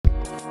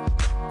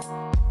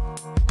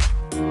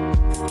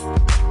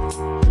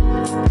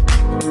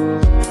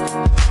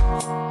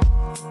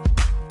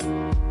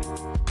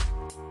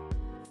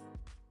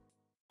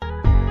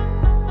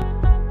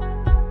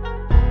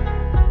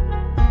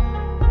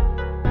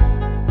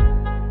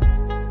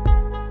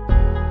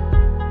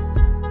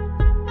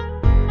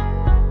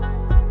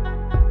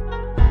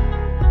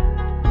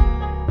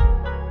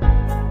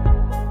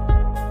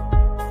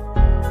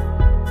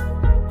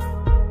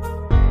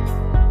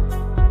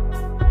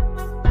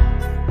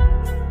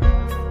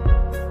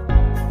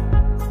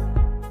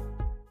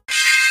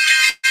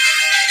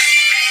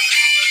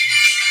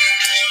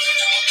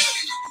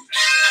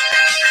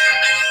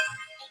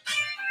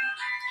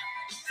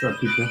What's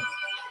up, people?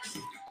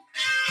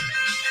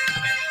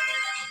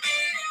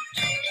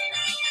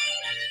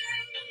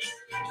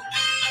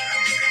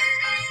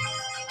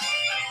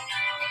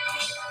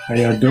 How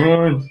y'all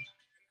doing?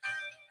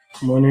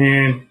 Come on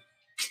in.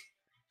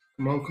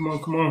 Come on, come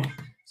on, come on.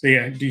 So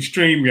yeah, do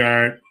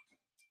StreamYard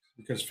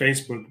because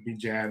Facebook will be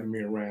jabbing me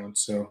around.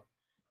 So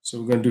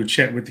we're gonna do a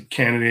chat with the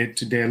candidate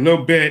today a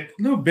little bit.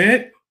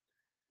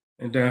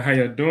 And how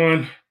y'all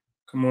doing?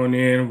 Come on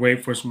in.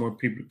 Wait for some more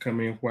people to come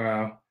in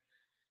while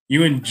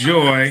you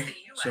enjoy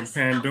some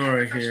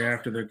Pandora here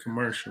after the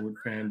commercial with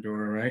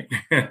Pandora,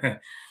 right?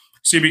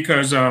 See,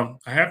 because I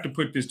have to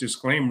put this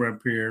disclaimer up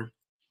here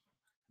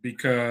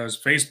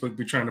because Facebook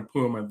be trying to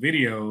pull my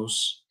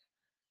videos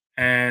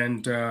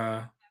and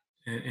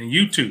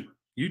YouTube.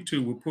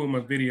 YouTube will pull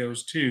my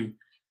videos too.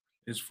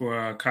 It's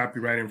for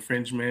copyright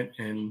infringement,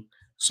 and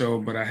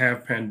so. But I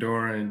have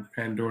Pandora, and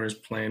Pandora is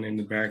playing in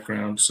the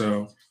background,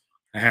 so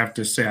I have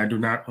to say I do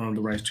not own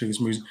the rights to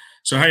this music.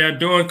 So how y'all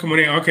doing? Come on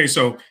in. Okay,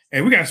 so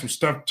hey, we got some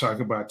stuff to talk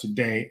about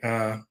today.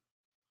 Some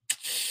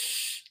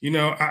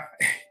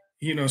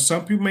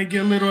people may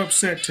get a little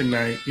upset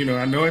tonight.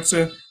 I know it's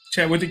a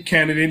chat with the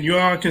candidate. You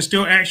all can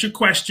still ask your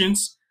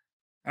questions.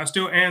 I'll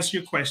still answer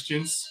your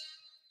questions.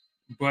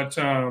 But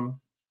some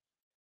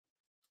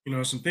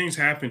things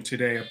happened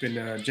today up in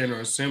the General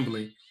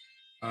Assembly.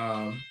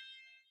 Um,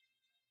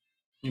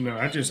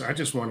 I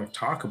just want to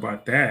talk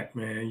about that,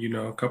 man.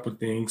 A couple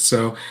things.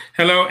 So,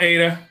 hello,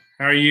 Ada.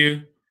 How are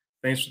you?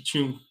 Thanks for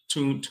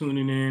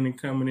tuning in and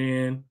coming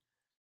in.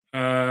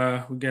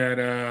 We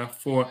got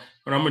four,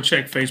 but I'm gonna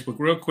check Facebook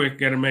real quick.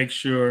 Got to make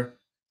sure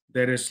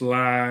that it's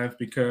live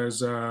because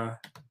they'll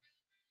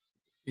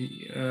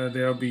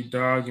be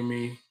dogging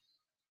me.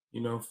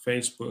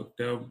 Facebook.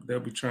 They'll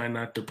be trying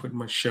not to put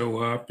my show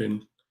up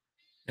and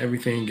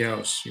everything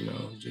else,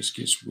 just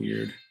gets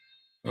weird.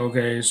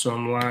 Okay, so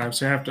I'm live.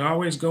 So I have to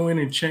always go in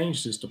and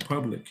change this to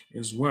public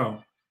as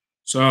well.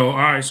 So, all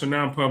right, so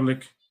now I'm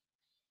public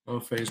on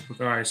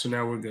Facebook. All right, so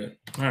now we're good.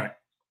 All right.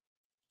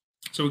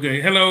 So we're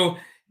good. Hello,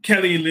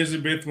 Kelly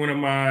Elizabeth, one of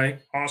my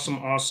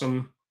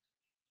awesome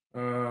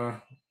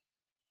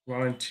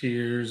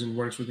volunteers and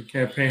works with the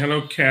campaign.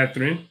 Hello,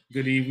 Catherine.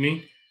 Good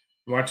evening.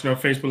 Watching on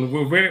Facebook.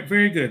 Well, very,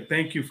 very good.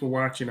 Thank you for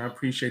watching. I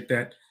appreciate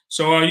that.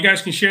 So you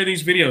guys can share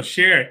these videos.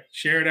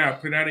 Share it out.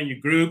 Put it out in your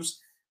groups.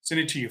 Send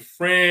it to your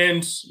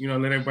friends.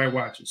 Let everybody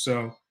watch it.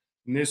 So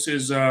this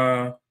is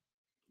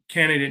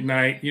candidate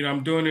night.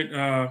 I'm doing it.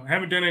 I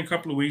haven't done it in a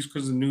couple of weeks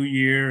because of the new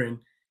year and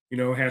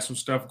had some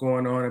stuff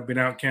going on. I've been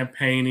out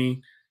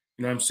campaigning.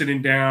 I'm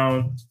sitting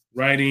down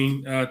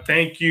writing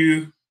thank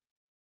you.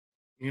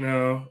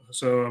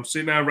 So I'm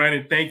sitting down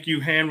writing thank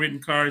you handwritten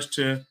cards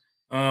to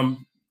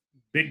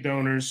big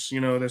donors,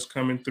 that's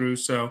coming through.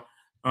 So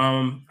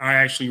I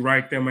actually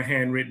write them a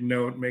handwritten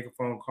note, make a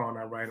phone call, and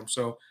I write them.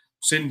 So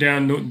sitting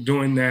down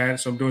doing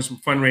that. So I'm doing some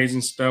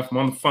fundraising stuff. I'm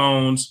on the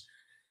phones,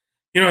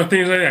 things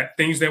like that,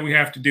 things that we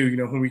have to do,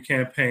 when we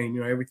campaign.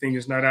 Everything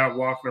is not out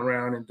walking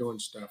around and doing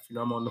stuff.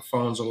 I'm on the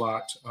phones a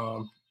lot,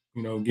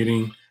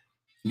 getting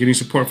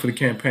support for the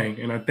campaign.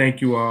 And I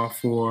thank you all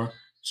for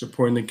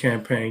supporting the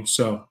campaign.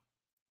 So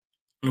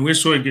and we're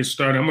sort of get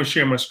started. I'm going to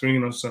share my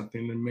screen on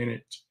something in a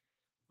minute.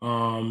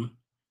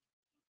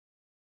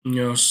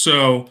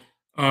 So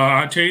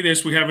I'll tell you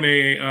this: we're having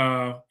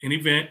an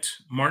event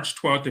March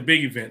 12th, a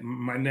big event.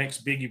 My next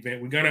big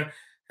event. We're gonna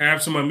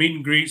have some meet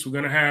and greets. We're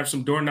gonna have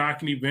some door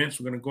knocking events.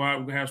 We're gonna go out.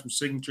 We're gonna have some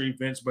signature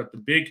events. But the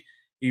big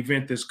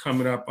event that's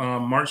coming up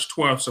March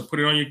 12th. So put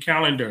it on your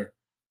calendar.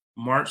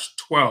 March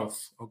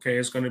 12th. Okay,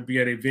 it's going to be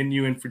at a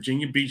venue in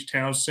Virginia Beach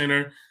Town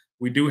Center.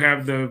 We do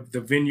have the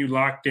venue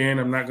locked in.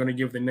 I'm not going to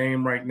give the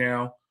name right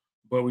now,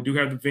 but we do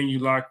have the venue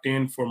locked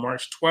in for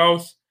March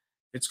 12th.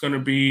 It's going to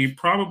be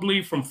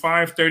probably from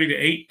 5:30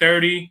 to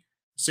 8:30,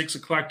 6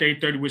 o'clock to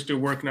 8:30. We're still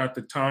working out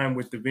the time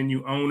with the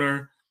venue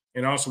owner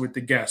and also with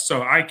the guests.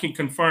 So I can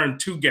confirm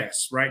 2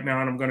 guests right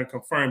now, and I'm going to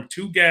confirm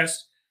 2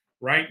 guests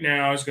right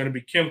now. It's going to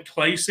be Kim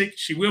Klacik.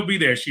 She will be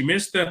there. She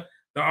missed the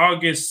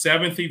August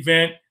 7th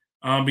event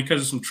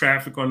because of some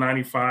traffic on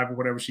 95 or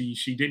whatever.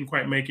 She didn't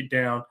quite make it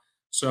down.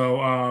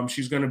 So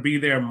she's going to be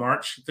there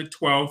March the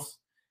 12th.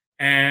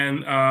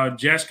 And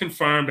just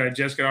confirmed, I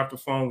just got off the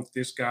phone with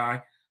this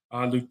guy,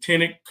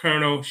 Lieutenant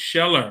Colonel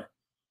Scheller.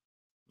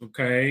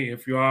 Okay,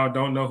 if you all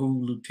don't know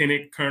who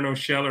Lieutenant Colonel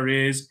Scheller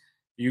is,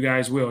 you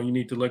guys will. You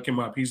need to look him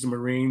up. He's the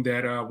Marine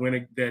that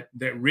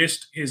that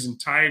risked his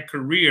entire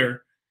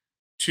career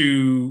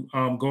to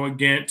go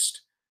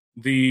against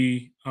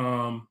the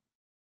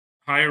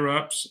higher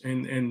ups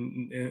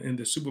and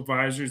the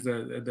supervisors,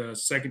 the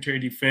Secretary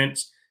of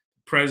Defense,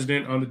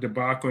 President on the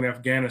debacle in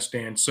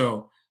Afghanistan.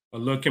 So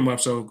look him up.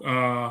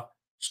 So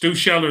Stu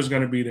Scheller is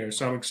going to be there.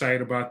 So I'm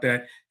excited about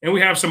that. And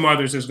we have some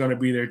others that's going to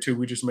be there too.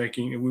 We're just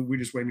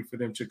waiting for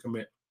them to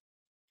commit.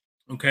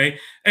 Okay.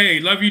 Hey,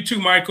 love you too,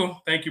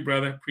 Michael. Thank you,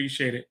 brother.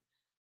 Appreciate it.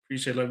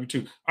 Love you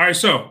too. All right.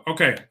 So,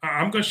 okay.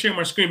 I'm going to share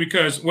my screen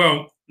because,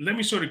 well, let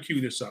me sort of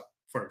cue this up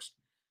first.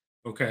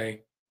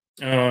 Okay.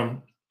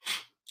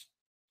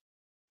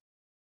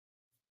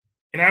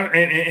 And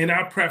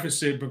I'll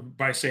preface it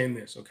by saying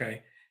this,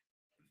 okay?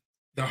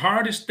 the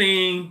hardest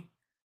thing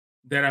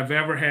that I've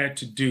ever had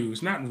to do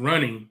is not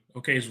running.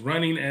 Okay, it's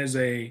running as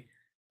a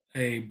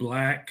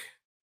black,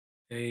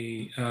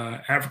 a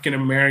African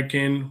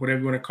American, whatever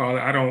you want to call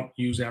it. I don't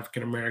use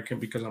African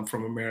American because I'm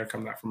from America.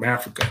 I'm not from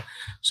Africa,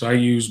 so I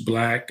use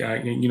black. I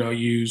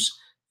use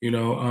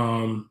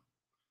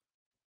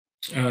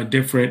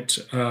different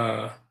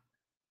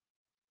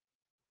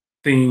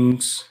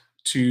things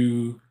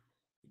to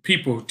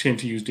people tend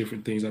to use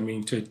different things. I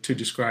mean, to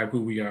describe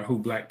who we are, who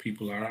black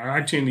people are.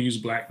 I tend to use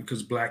black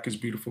because black is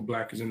beautiful.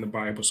 Black is in the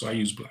Bible, so I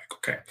use black.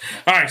 Okay.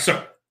 All right.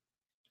 So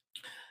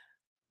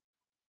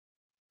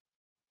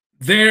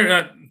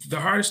there, the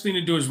hardest thing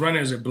to do is run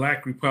as a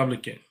black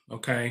Republican.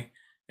 Okay,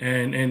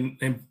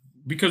 and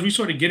because we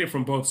sort of get it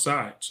from both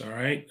sides. All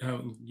right,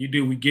 you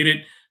do. We get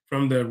it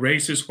from the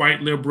racist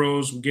white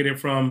liberals. We get it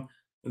from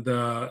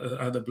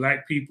the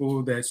black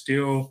people that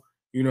still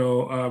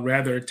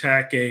rather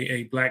attack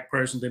a black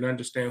person than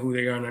understand who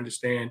they are and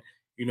understand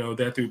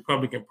that the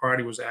Republican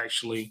Party was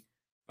actually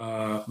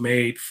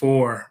made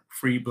for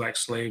free black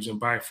slaves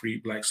and by free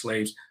black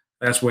slaves.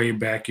 That's way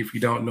back. If you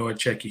don't know it,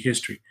 check your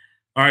history.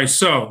 All right,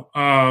 so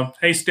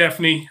hey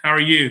Stephanie, how are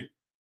you?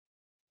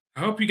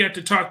 I hope you got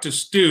to talk to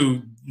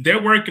Stu.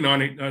 They're working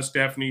on it,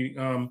 Stephanie.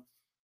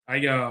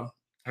 I uh,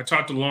 I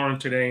talked to Lauren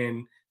today,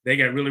 and they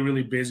got really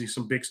really busy.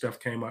 Some big stuff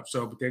came up,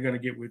 so but they're going to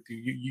get with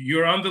you.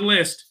 You're on the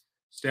list,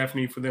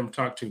 Stephanie, for them to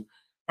talk to.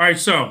 All right,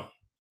 so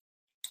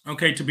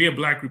okay, to be a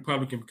black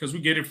Republican because we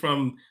get it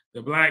from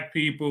the black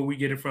people, we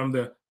get it from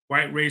the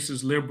white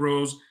racist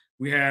liberals.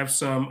 We have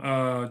some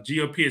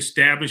GOP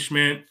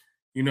establishment,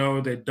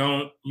 that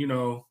don't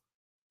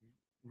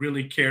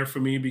really care for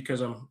me because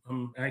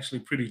I'm actually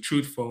pretty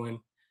truthful and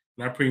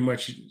I pretty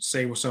much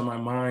say what's on my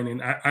mind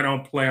and I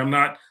don't play. I'm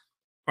not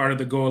part of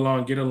the go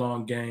along get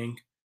along gang,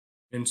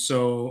 and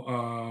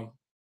so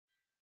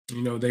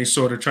they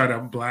sort of try to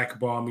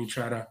blackball me,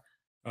 try to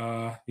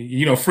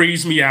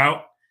freeze me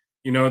out.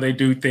 They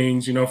do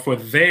things for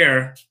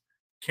their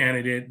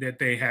candidate that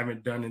they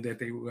haven't done and that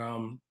they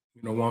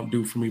won't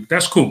do for me. But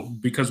that's cool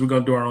because we're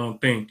gonna do our own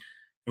thing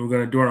and we're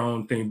gonna do our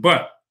own thing.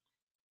 But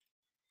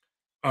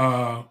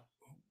uh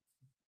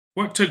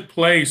what took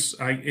place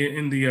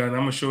in the and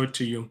I'm gonna show it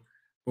to you.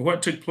 But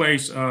what took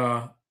place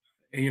I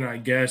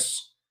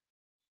guess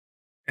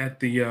at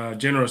the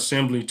General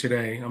Assembly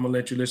today, I'm gonna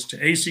let you listen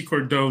to AC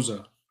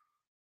Cordoza.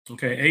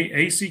 Okay,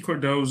 AC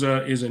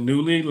Cordoza is a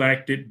newly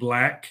elected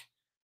black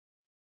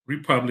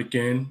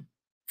Republican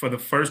for the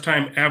first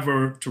time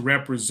ever to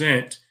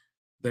represent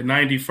the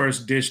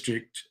 91st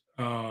district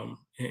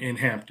in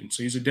Hampton.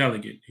 So he's a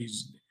delegate.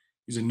 He's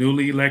a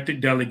newly elected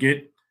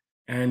delegate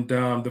and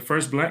the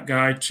first black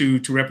guy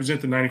to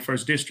represent the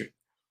 91st district.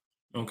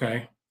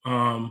 Okay.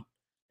 And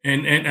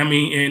I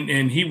mean,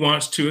 and he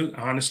wants to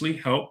honestly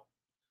help,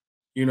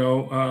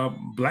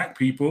 black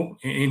people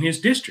in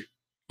his district,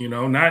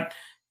 not,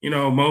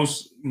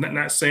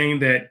 not saying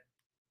that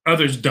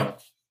others don't,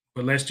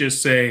 but let's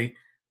just say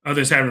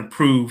others haven't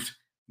proved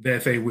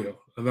that they will,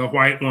 the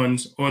white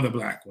ones or the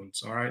black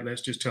ones. All right.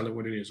 Let's just tell it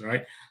what it is. All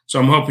right. So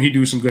I'm hoping he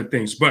do some good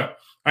things, but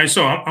all right.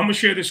 So I'm going to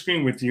share this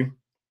screen with you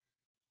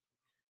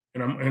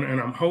and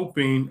I'm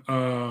hoping,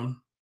 hoping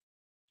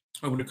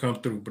to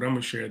come through, but I'm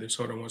gonna share this.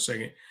 Hold on one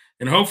second.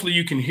 And hopefully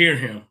you can hear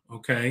him,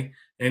 okay?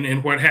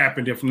 And what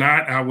happened. If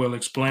not, I will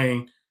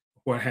explain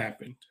what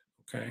happened.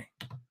 Okay.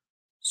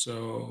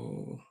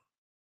 So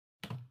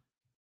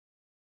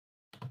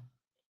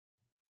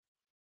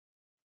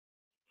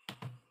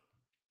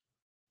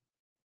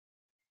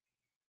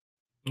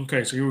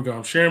okay, so here we go.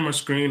 I'm sharing my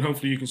screen.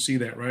 Hopefully you can see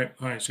that, right?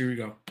 All right, so here we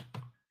go.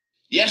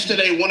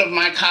 Yesterday, one of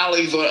my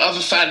colleagues on the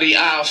other side of the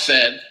aisle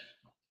said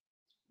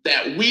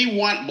that we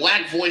want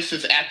black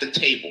voices at the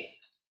table.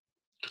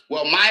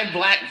 Well, my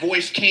black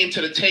voice came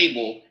to the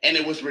table and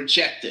it was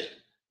rejected.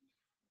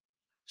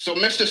 So,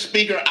 Mr.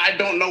 Speaker, I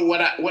don't know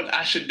what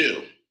I should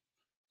do.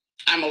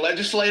 I'm a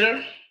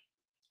legislator,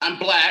 I'm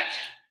black,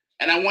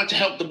 and I want to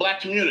help the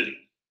black community.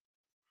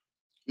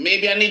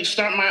 Maybe I need to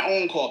start my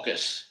own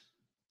caucus,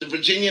 the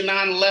Virginia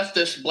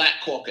Non-Leftist Black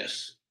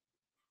Caucus.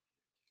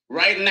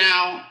 Right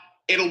now,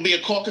 it'll be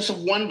a caucus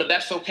of one, but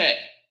that's okay.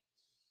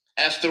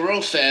 As Thoreau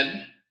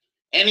said,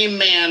 any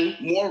man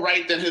more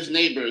right than his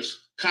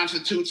neighbors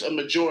constitutes a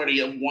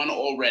majority of one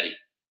already.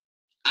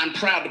 I'm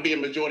proud to be a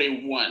majority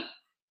of one.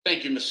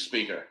 Thank you, Mr.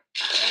 Speaker.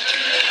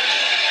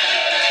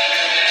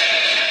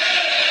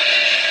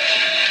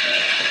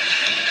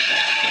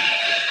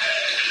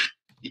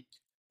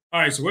 All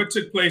right, so what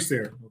took place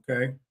there?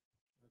 Okay.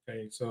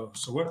 So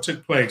what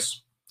took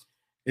place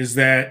is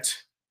that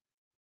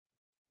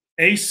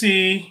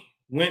AC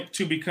went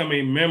to become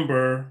a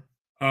member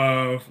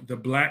of the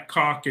Black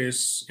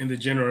Caucus in the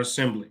General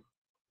Assembly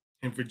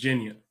in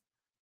Virginia.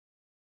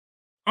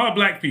 All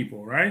black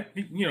people, right?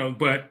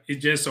 But it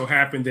just so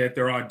happened that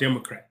they're all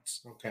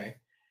Democrats. Okay.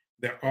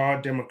 They're all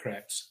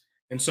Democrats.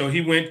 And so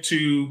he went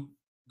to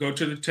go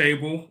to the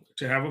table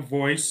to have a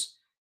voice,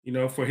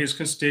 for his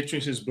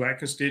constituents, his black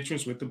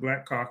constituents with the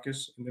Black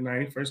Caucus in the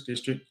 91st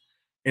district.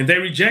 And they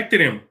rejected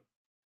him.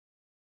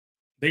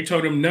 They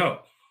told him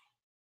no.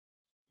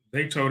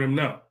 They told him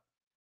no.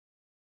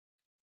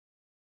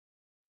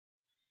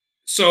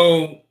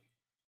 So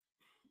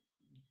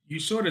you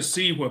sort of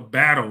see what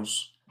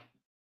battles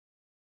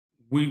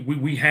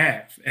we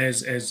have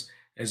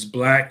as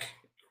Black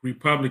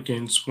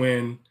Republicans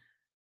when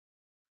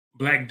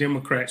Black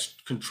Democrats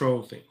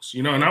control things.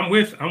 And I'm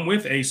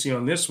with AC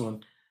on this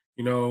one.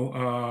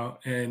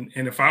 And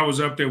if I was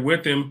up there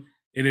with him,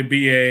 it'd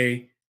be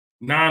a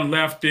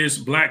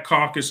non-leftist Black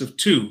caucus of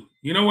two.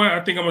 You know what?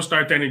 I think I'm gonna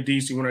start that in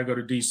DC when I go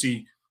to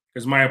DC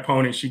because my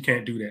opponent, she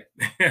can't do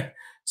that.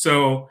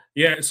 So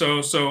yeah,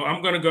 so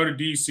I'm gonna go to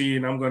DC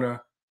and I'm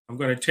gonna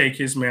take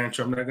his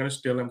mantra. I'm not gonna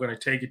steal it. I'm gonna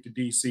take it to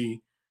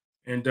DC.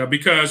 And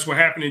because what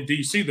happened in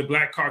DC, the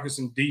Black caucus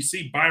in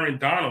DC, Byron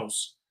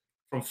Donalds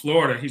from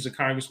Florida, he's a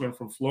congressman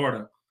from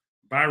Florida.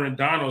 Byron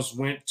Donalds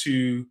went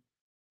to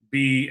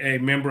be a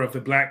member of the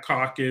Black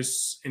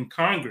caucus in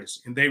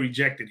Congress, and they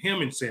rejected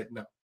him and said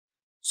no.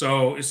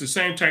 So it's the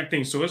same type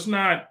thing. So it's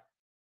not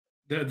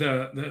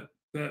the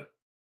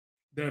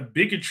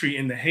bigotry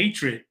and the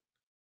hatred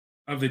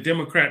of the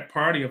Democrat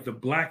Party, of the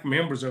Black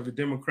members of the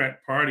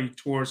Democrat Party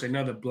towards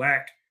another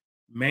Black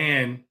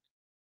man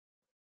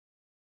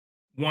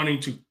wanting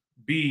to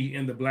be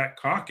in the Black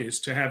caucus,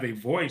 to have a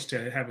voice,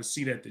 to have a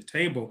seat at the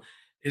table,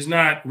 is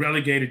not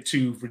relegated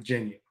to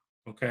Virginia.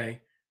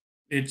 Okay,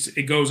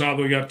 it goes all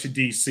the way up to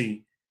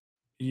DC.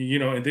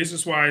 And this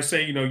is why I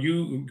say,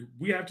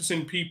 we have to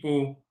send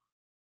people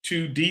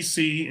to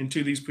DC and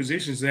to these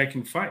positions that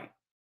can fight,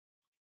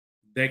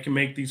 that can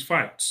make these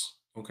fights.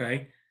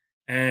 Okay,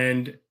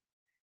 and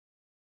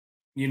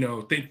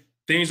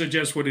things are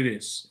just what it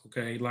is.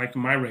 Okay, like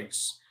my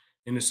race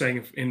in the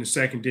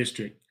second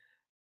district,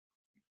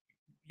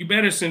 you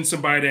better send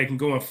somebody that can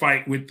go and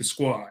fight with the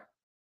squad.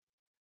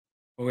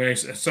 Okay,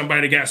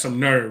 somebody got some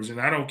nerves, and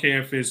I don't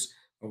care if it's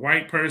a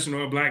white person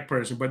or a Black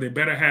person, but they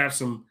better have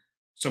some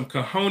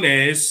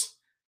cojones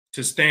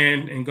to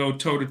stand and go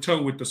toe to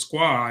toe with the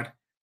squad.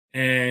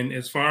 And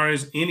as far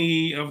as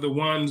any of the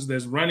ones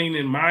that's running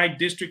in my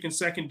district and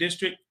second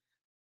district,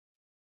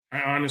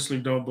 I honestly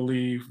don't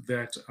believe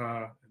that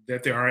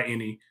there are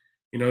any,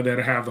 that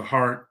have the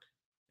heart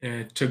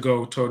to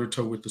go toe to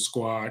toe with the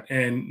squad,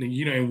 and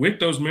with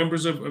those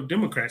members of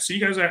Democrats. So you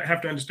guys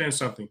have to understand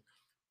something,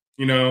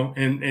 and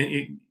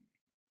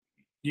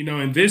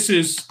this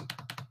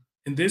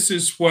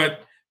is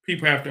what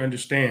people have to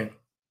understand.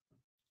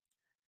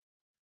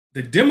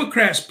 The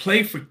Democrats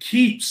play for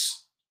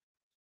keeps.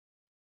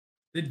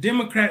 The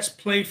Democrats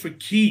play for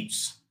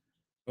keeps.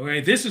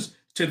 Okay,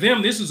 to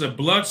them, this is a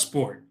blood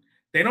sport.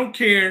 They don't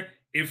care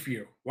if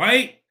you're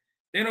white.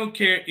 They don't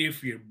care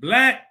if you're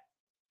Black.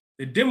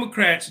 The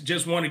Democrats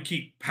just want to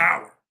keep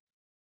power.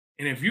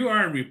 And if you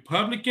are a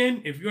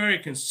Republican, if you are a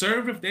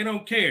conservative, they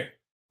don't care.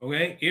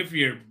 Okay, if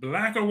you're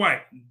Black or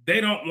white, they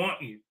don't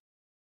want you.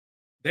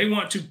 They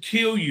want to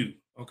kill you.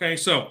 Okay,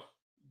 so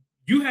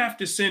you have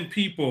to send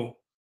people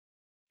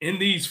in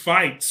these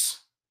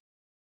fights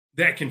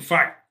that can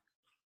fight.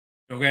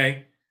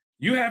 Okay,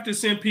 you have to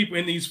send people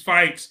in these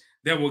fights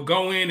that will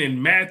go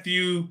in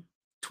Matthew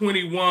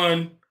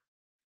 21,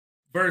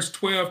 verse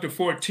 12 to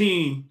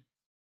 14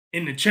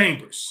 in the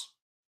chambers.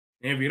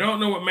 And if you don't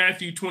know what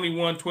Matthew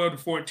 21, 12 to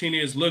 14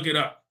 is, look it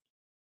up.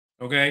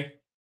 Okay,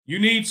 you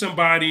need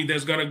somebody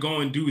that's going to go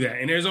and do that.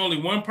 And there's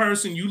only one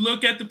person. You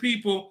look at the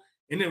people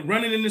and then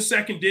running in the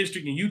second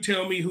district, and you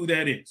tell me who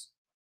that is.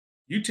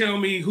 You tell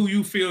me who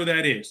you feel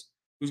that is,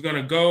 who's going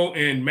to go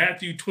in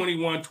Matthew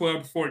 21,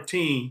 12 to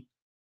 14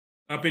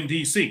 up in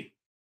DC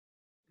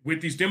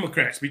with these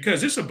Democrats,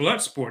 because it's a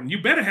blood sport. And you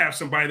better have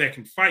somebody that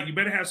can fight. You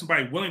better have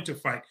somebody willing to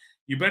fight.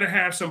 You better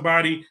have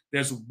somebody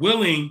that's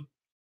willing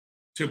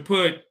to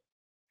put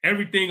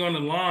everything on the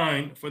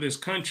line for this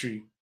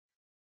country,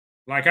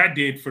 like I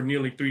did for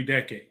nearly 3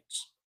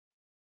 decades.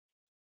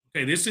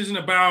 Okay, this isn't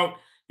about,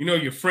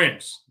 your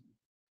friends.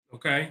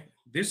 Okay,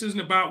 this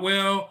isn't about,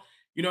 well,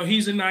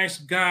 he's a nice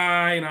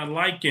guy and I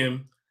like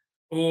him,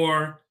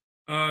 or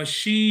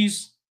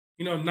she's,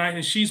 nice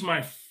and she's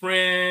my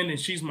friend and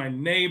she's my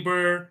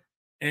neighbor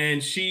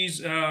and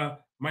she's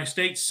my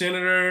state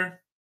senator,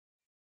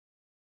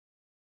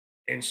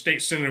 and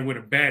state senator with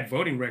a bad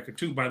voting record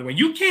too, by the way.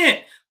 You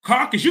can't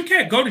caucus, you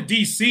can't go to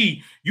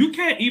DC, you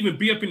can't even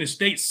be up in the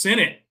state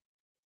Senate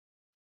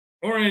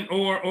or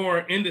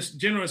in this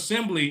General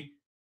Assembly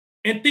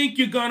and think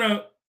you're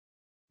gonna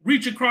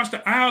reach across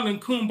the aisle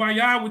and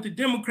kumbaya with the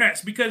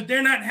Democrats, because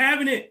they're not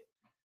having it.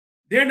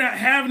 They're not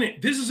having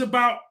it. This is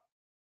about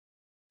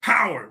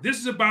power. This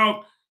is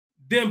about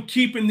them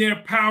keeping their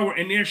power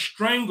and their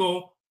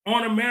strangle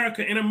on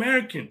America and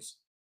Americans.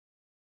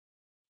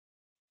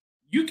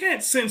 You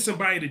can't send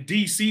somebody to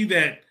DC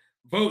that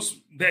votes,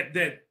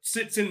 that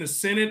sits in the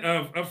Senate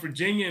of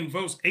Virginia and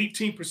votes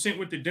 18%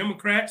 with the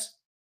Democrats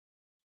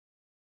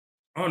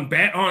on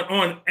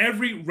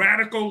every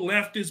radical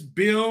leftist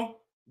bill,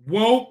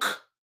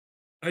 woke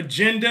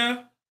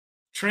agenda,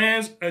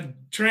 trans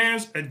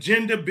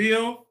agenda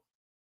bill,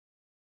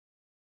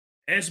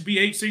 SB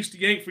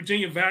 868,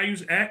 Virginia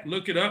Values Act.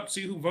 Look it up,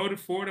 see who voted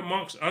for it,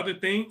 amongst other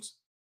things.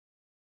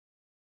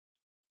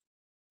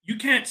 you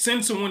can't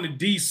send someone to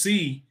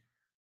DC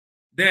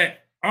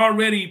that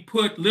already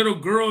put little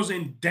girls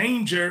in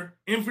danger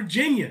in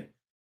Virginia,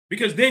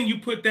 because then you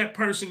put that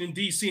person in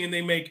DC and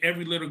they make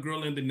every little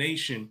girl in the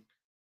nation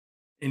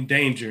in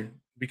danger,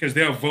 because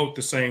they'll vote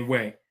the same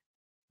way.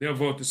 They'll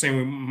vote the same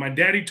way. My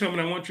daddy told me,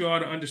 and I want you all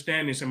to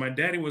understand this, and my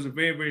daddy was a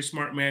very, very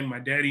smart man. My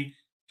daddy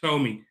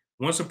told me,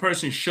 once a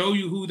person show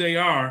you who they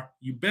are,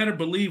 you better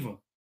believe them.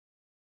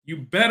 You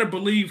better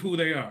believe who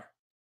they are.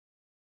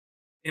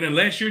 And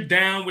unless you're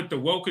down with the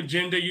woke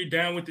agenda, you're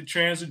down with the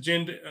trans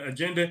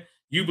agenda,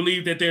 you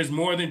believe that there's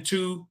more than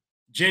two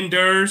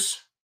genders,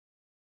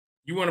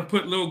 you want to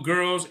put little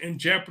girls in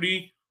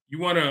jeopardy, you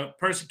want to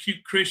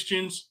persecute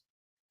Christians,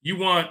 you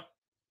want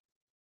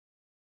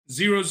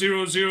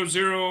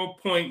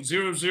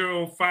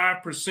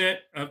 0.005%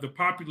 of the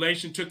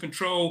population to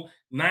control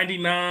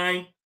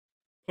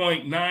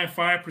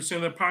 99.95%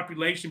 of the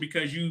population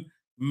because you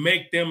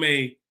make them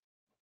a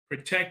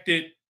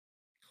protected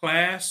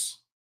class,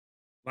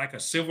 like a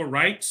civil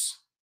rights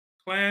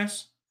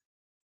class.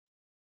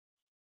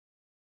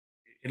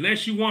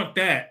 Unless you want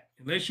that,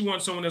 unless you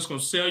want someone that's going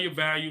to sell your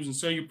values and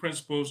sell your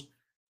principles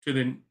to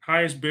the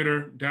highest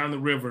bidder down the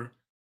river,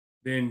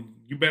 then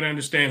you better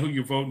understand who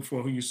you're voting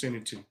for, who you're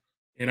sending to.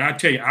 And I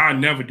tell you, I'll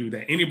never do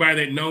that.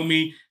 Anybody that know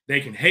me, they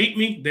can hate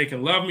me, they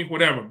can love me,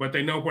 whatever, but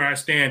they know where I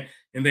stand,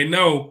 and they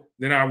know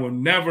that I will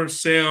never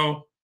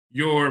sell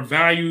your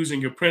values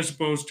and your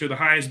principles to the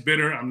highest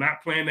bidder. I'm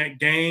not playing that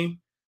game.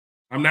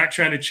 I'm not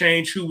trying to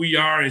change who we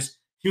are as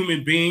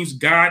human beings.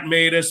 God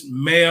made us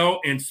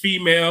male and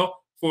female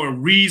for a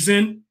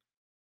reason.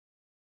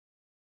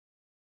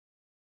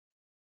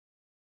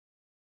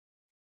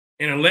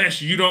 And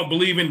unless you don't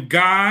believe in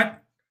God,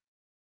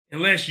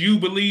 unless you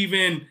believe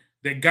in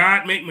that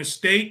God make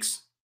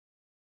mistakes,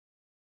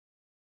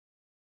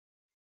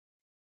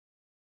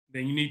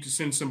 then you need to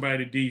send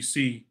somebody to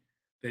DC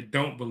that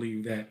don't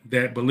believe that,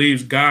 that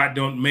believes God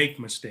don't make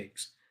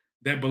mistakes,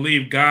 that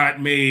believe God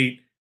made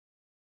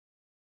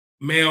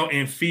male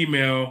and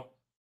female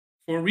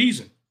for a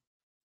reason.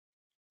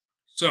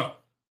 So,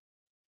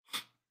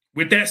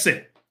 with that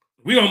said,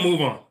 we're going to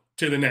move on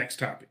to the next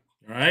topic,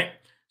 all right?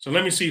 So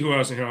let me see who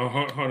else in here.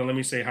 Hold on, let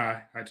me say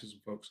hi to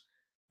some folks.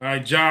 All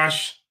right,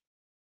 Josh.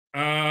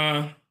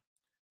 Nah,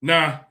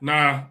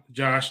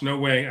 Josh, no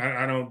way.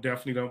 I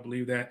definitely don't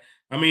believe that.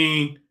 I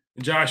mean,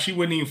 Josh, she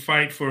wouldn't even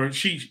fight for,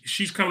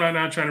 she's coming out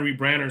now trying to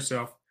rebrand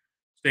herself,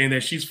 saying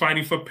that she's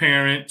fighting for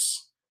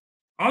parents.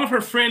 All of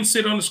her friends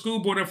sit on the school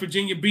board at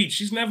Virginia Beach.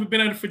 She's never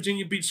been at a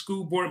Virginia Beach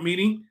school board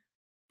meeting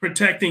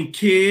protecting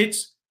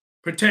kids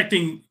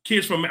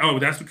from, oh,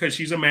 that's because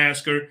she's a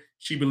masker.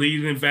 She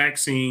believes in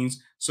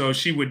vaccines. So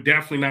she would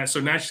definitely not. So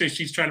now she says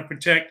she's trying to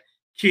protect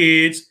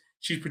kids.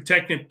 She's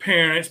protecting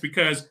parents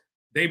because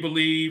they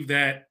believe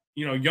that,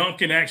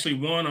 Youngkin actually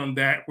won on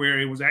that, where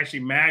it was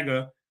actually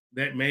MAGA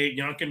that made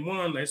Youngkin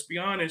won. Let's be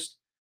honest.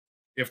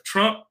 If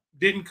Trump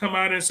didn't come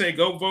out and say,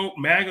 go vote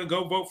MAGA,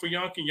 go vote for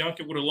Youngkin,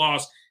 Youngkin would have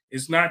lost.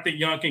 It's not that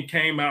Youngkin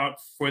came out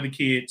for the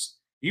kids,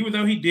 even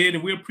though he did,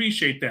 and we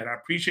appreciate that. I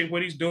appreciate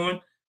what he's doing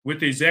with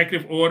the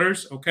executive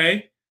orders,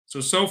 okay?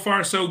 So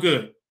far, so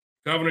good.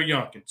 Governor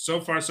Youngkin, so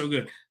far, so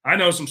good. I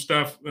know some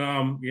stuff,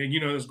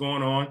 that's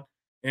going on,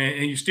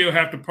 and you still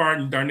have to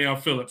pardon Darnell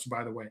Phillips,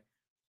 by the way.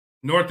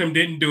 Northam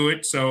didn't do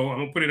it, so I'm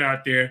going to put it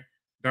out there.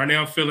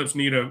 Darnell Phillips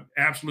need an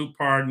absolute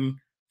pardon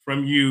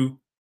from you,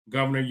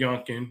 Governor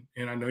Youngkin,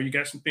 and I know you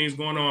got some things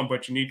going on,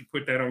 but you need to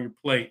put that on your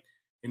plate.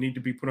 It need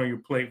to be put on your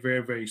plate very,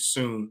 very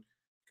soon,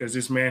 because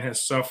this man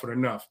has suffered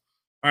enough.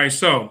 All right,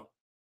 so,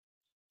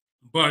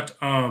 but,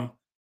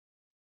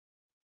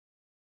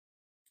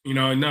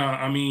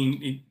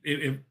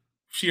 if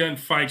she doesn't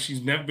fight,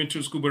 she's never been to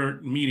a school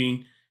board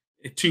meeting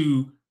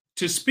to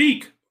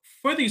speak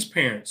for these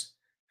parents.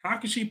 How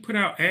can she put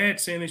out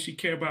ads saying that she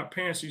care about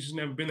parents? She's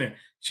never been there.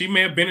 She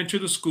may have been into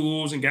the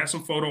schools and got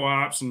some photo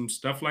ops and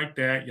stuff like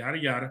that, yada,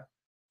 yada.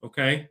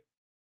 Okay.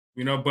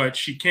 But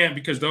she can't,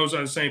 because those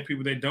are the same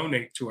people they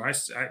donate to. Her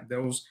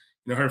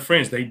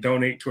friends, they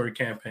donate to her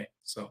campaign.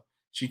 So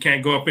she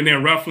can't go up in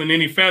there ruffling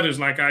any feathers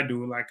like I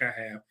do, like I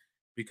have,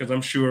 because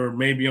I'm sure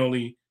maybe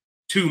only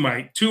two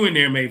in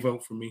there may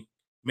vote for me,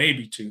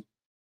 maybe two,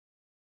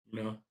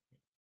 to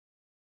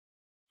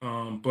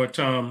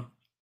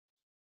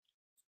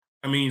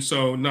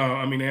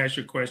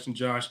answer your question,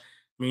 Josh,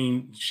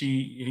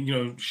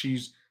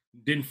 she's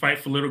didn't fight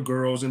for little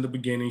girls in the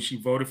beginning.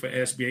 She voted for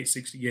SB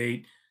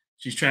 868.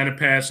 She's trying to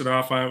pass it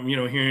off. I'm,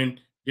 hearing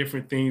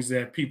different things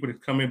that people are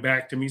coming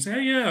back to me say,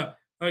 hey, yeah,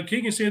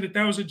 Keegan said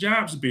that was a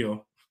jobs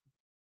bill.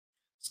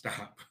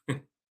 Stop.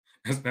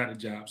 That's not a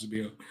jobs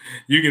bill.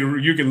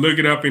 You can look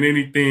it up in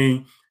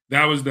anything.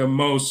 That was the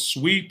most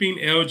sweeping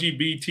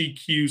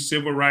LGBTQ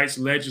civil rights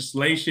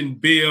legislation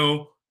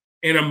bill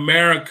in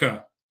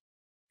America.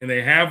 And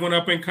they have one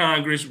up in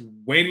Congress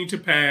waiting to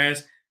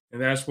pass.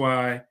 And that's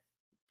why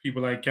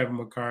people like Kevin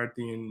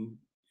McCarthy and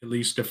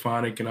Elise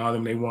Stefanik and all of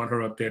them, they want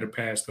her up there to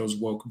pass those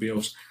woke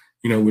bills,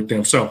 with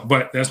them. So,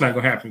 but that's not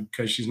going to happen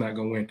because she's not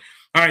going to win.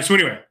 All right. So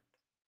anyway.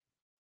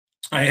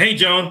 All right. Hey,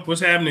 Joan,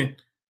 what's happening?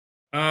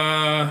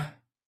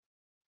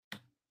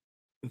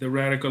 The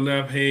radical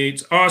left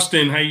hates.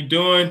 Austin, how you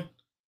doing?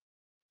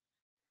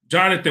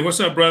 Jonathan, what's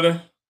up,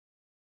 brother?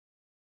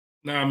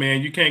 Nah,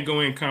 man, you can't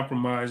go in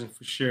compromising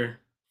for sure.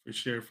 For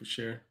sure, for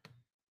sure.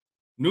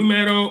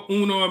 Numero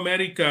uno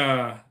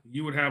America.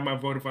 You would have my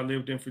vote if I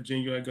lived in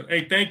Virginia. I go,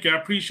 hey, thank you.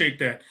 I appreciate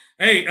that.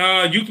 Hey,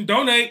 you can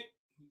donate.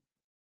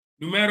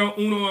 Numero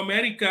uno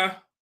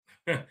America.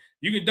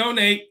 You can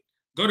donate.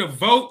 Go to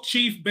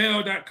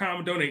votechiefbell.com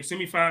and donate. Send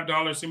me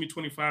 $5, send me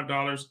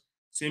 $25,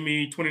 send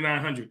me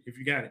 $2,900 if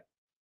you got it.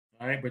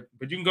 All right, but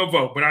you can go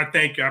vote. But I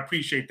thank you. I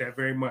appreciate that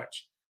very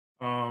much.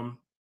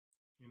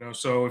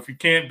 So if you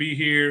can't be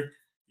here,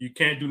 you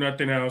can't do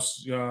nothing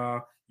else.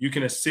 You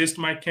can assist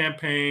my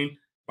campaign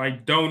by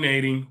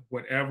donating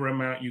whatever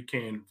amount you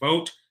can.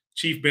 Vote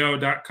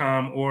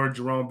chiefbell.com or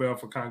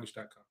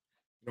jeromebellforcongress.com.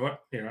 You know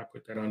what? Here, I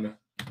put that on the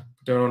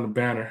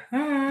banner.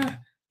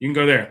 You can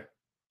go there.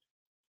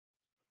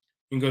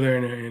 You can go there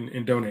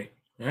and donate.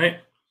 All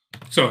right.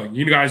 So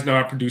you guys know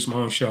I produce my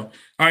own show.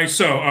 All right.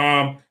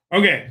 So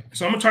okay.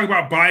 So I'm gonna talk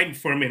about Biden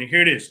for a minute.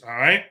 Here it is. All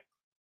right.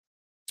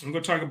 I'm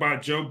gonna talk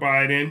about Joe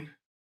Biden.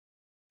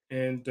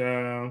 And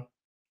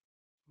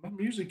my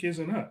music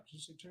isn't up.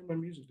 Just turn my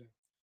music down.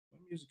 My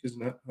music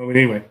isn't up. Oh,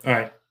 anyway. All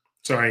right.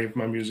 Sorry if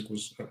my music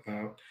was up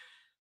loud.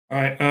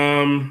 All right.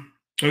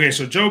 Okay,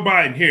 so Joe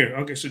Biden here.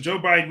 Okay, so Joe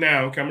Biden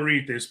now. Okay, I'm gonna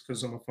read this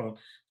because I'm on my phone.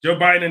 Joe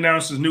Biden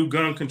announces new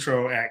gun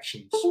control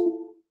actions.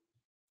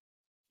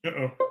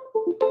 Uh-oh.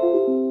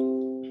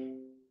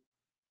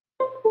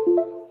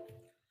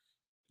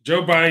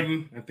 Joe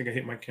Biden. I think I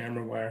hit my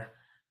camera wire.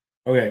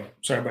 Okay,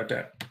 sorry about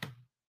that.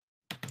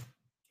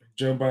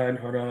 Joe Biden.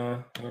 Hold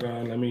on.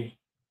 Let me.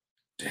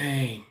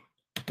 Dang.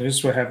 This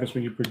is what happens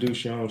when you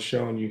produce your own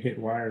show and you hit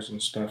wires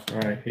and stuff. All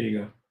right, here you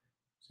go.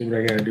 See what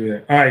I got to do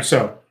there. All right,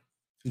 so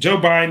Joe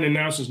Biden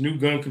announces new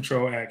gun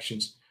control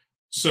actions.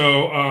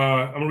 So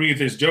I'm going to read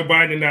this. Joe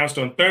Biden announced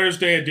on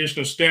Thursday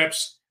additional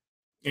steps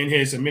in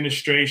his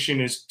administration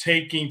is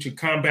taking to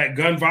combat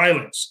gun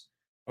violence.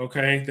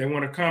 Okay, they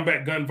want to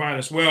combat gun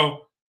violence.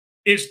 Well,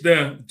 it's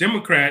the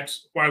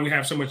Democrats why we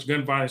have so much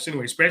gun violence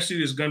anyway, especially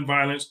this gun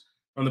violence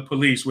on the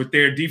police with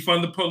their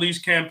defund the police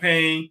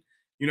campaign.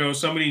 You know,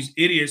 some of these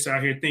idiots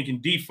out here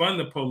thinking defund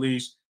the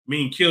police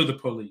mean kill the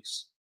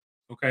police.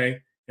 Okay.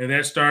 And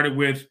that started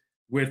with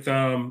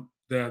the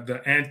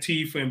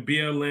Antifa and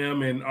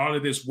BLM and all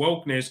of this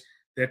wokeness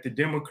that the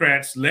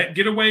Democrats let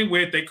get away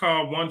with. They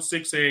call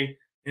 1/6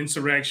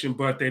 insurrection,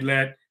 but they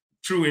let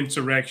true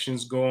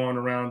insurrections go on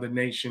around the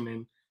nation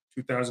in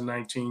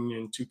 2019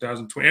 and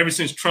 2020. Ever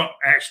since Trump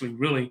actually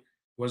really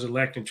was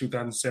elected in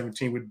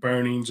 2017 with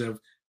burnings of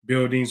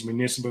buildings,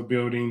 municipal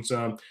buildings.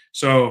 So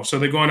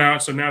they're going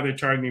out. So now they're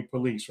targeting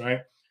police,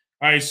 right?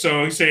 All right.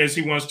 So he says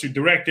he wants to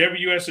direct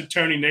every U.S.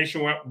 attorney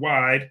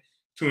nationwide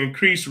to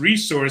increase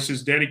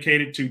resources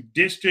dedicated to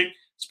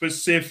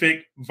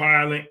district-specific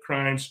violent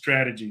crime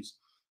strategies.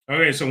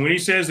 Okay. So when he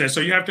says that,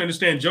 so you have to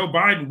understand, Joe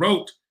Biden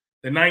wrote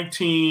the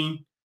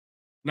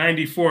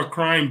 1994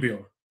 crime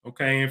bill.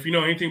 Okay. And if you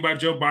know anything about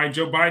Joe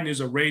Biden is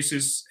a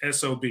racist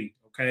SOB.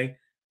 Okay.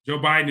 Joe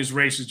Biden is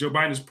racist. Joe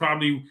Biden is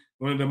probably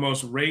one of the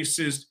most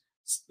racist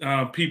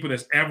people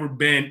that's ever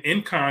been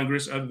in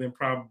Congress, other than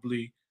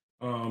probably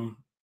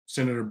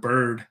Senator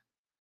Byrd,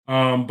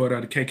 but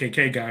the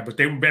KKK guy. But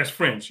they were best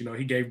friends. You know,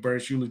 he gave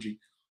Byrd's eulogy.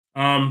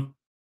 And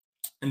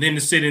then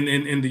to sit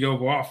in the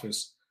Oval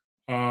Office.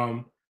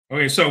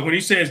 Okay, so when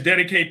he says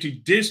dedicate to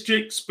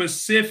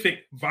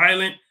district-specific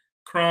violent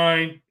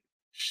crime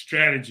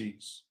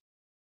strategies,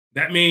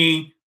 that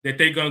means that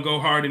they're going to go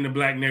hard in the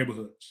Black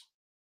neighborhoods.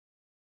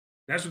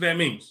 That's what that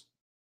means.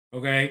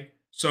 Okay.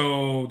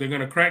 So they're going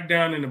to crack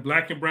down in the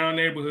Black and brown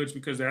neighborhoods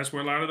because that's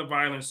where a lot of the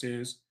violence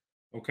is.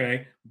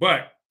 Okay.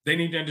 But they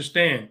need to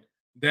understand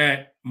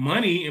that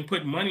money and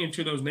putting money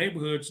into those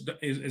neighborhoods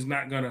is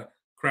not going to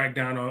crack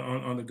down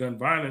on the gun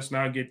violence.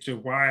 Now I'll get to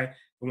why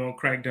they won't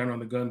crack down on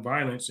the gun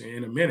violence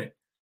in a minute.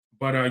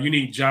 But you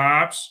need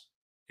jobs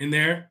in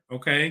there.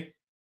 Okay.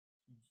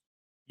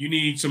 You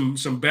need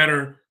some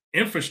better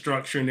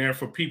infrastructure in there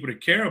for people to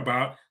care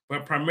about.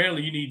 But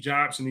primarily, you need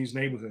jobs in these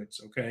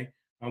neighborhoods, okay?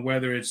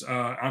 Whether it's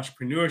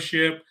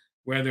entrepreneurship,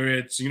 whether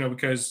it's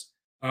because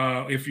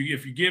if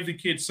you give the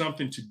kids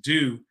something to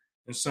do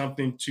and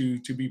something to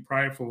be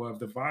prideful of,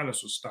 the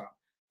violence will stop.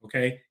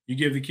 Okay, you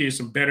give the kids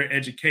some better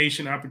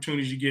education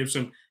opportunities. You give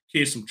some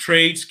kids some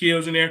trade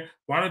skills in there.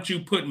 Why don't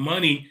you put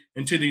money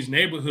into these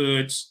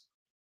neighborhoods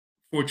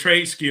for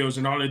trade skills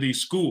in all of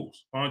these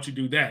schools? Why don't you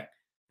do that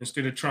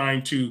instead of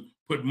trying to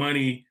put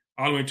money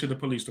all the way into the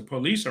police? The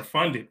police are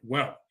funded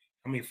well.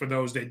 I mean, for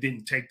those that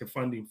didn't take the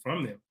funding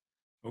from them.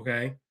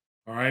 Okay.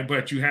 All right.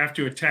 But you have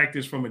to attack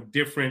this from a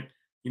different,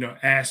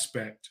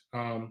 aspect.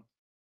 So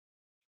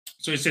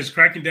it says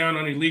cracking down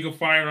on illegal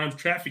firearms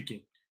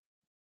trafficking.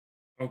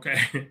 Okay.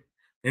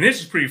 And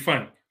this is pretty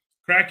funny.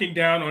 Cracking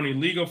down on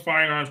illegal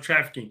firearms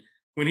trafficking.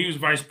 When he was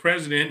vice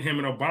president, him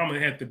and Obama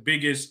had the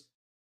biggest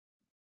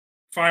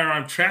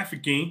firearm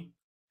trafficking.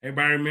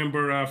 Everybody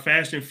remember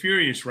Fast and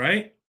Furious,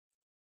 right?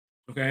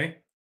 Okay.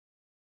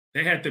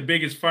 They had the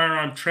biggest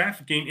firearm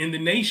trafficking in the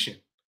nation.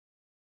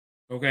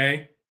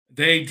 Okay.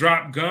 they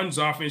drop guns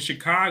off in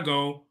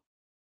Chicago.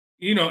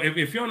 You know, if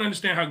you don't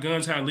understand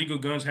how illegal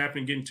guns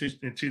happen getting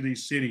into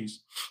these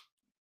cities,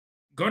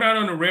 go down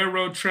on the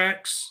railroad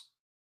tracks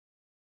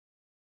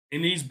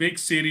in these big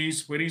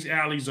cities where these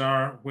alleys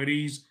are, where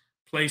these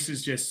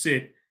places just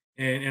sit,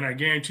 and I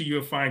guarantee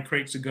you'll find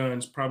crates of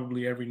guns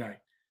probably every night.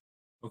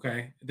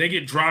 Okay, they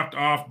get dropped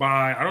off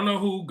by I don't know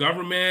who,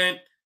 government,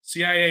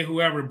 CIA,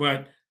 whoever,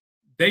 but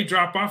they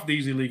drop off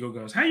these illegal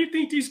guns. How do you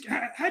think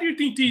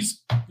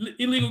these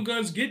illegal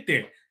guns get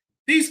there?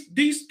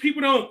 These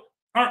people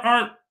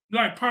aren't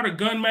like part of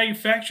gun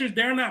manufacturers.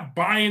 They're not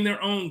buying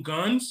their own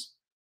guns.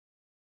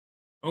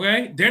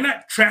 Okay, they're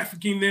not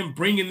trafficking them,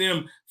 bringing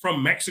them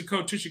from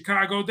Mexico to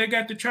Chicago. They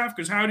got the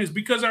traffickers. How it is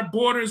because our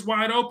border is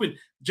wide open.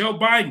 Joe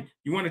Biden,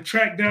 you want to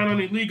track down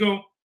on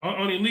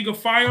illegal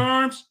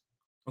firearms?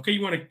 Okay,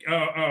 you want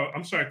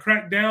to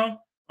crack down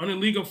on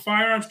illegal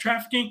firearms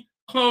trafficking?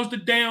 Close the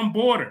damn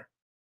border.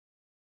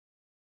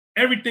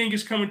 Everything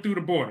is coming through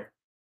the border.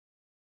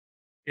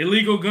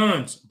 Illegal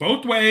guns,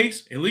 both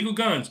ways. Illegal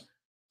guns,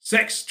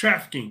 sex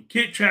trafficking,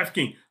 kid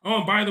trafficking. Oh,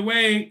 and by the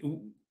way,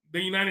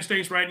 the United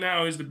States right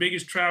now is the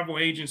biggest travel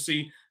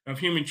agency of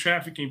human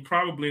trafficking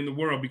probably in the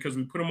world because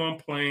we put them on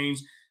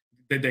planes,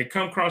 that they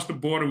come across the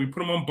border, we put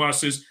them on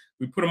buses,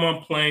 we put them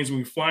on planes, and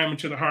we fly them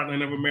into the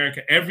heartland of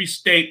America. Every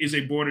state is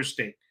a border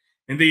state.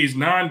 And these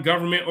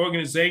non-government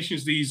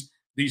organizations,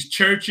 these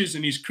churches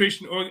and these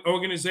Christian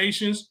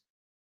organizations,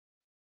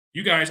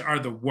 you guys are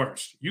the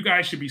worst. You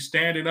guys should be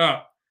standing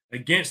up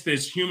against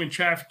this human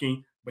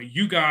trafficking, but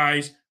you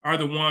guys are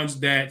the ones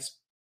that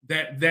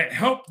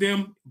help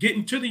them get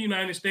into the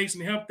United States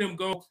and help them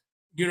go,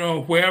 you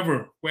know,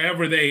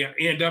 wherever they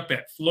end up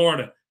at,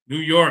 Florida, New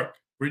York,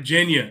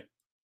 Virginia.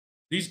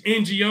 These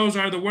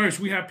NGOs are the worst.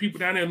 We have people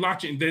down there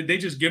watching. They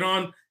just get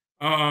on,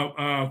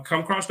 come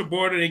across the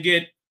border. They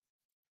get,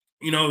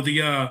 you know,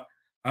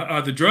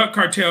 the drug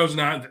cartels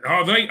now.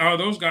 All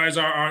those guys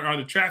are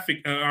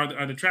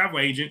the travel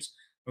agents.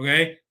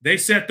 Okay, they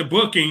set the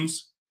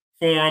bookings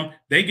for them.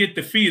 They get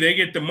the fee. They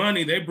get the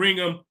money. They bring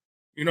them,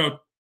 you know,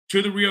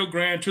 to the Rio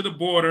Grande, to the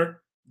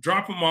border,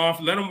 drop them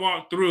off, let them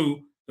walk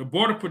through. The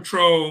Border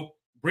Patrol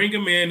bring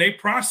them in. They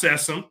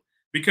process them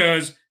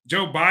because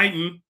Joe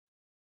Biden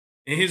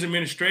and his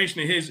administration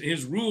and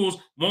his rules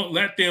won't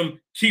let them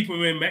keep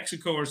them in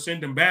Mexico or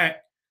send them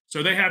back.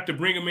 So they have to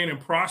bring them in and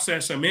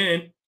process them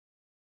in.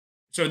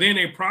 So then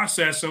they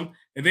process them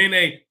and then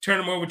they turn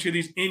them over to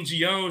these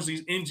NGOs.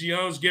 These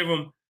NGOs give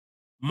them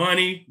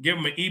money, give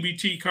them an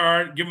EBT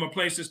card, give them a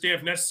place to stay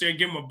if necessary,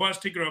 give them a bus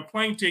ticket or a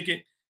plane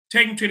ticket,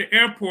 take them to the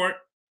airport,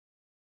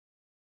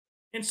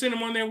 and send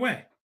them on their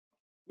way.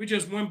 We're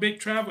just one big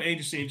travel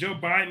agency. And Joe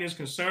Biden is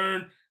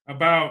concerned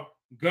about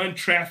gun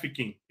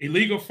trafficking,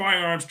 illegal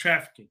firearms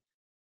trafficking.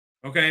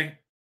 Okay?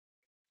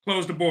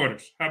 Close the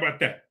borders. How about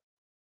that?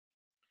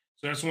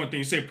 So that's one thing.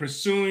 You say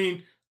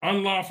pursuing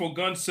unlawful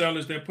gun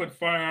sellers that put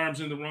firearms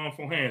in the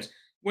wrongful hands.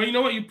 Well, you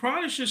know what? You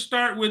probably should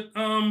start with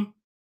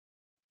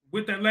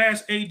that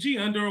last AG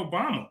under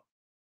Obama.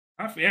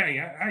 I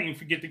even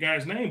forget the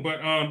guy's name,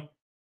 but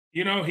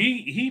you know,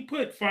 he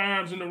put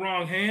firearms in the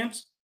wrong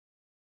hands.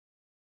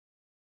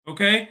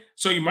 Okay,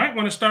 so you might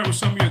want to start with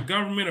some of your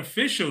government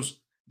officials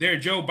there,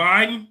 Joe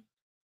Biden.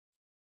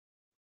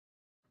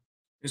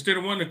 Instead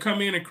of wanting to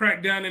come in and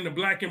crack down in the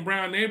black and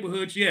brown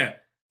neighborhoods, yeah,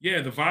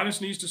 the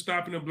violence needs to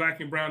stop in the black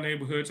and brown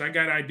neighborhoods. I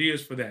got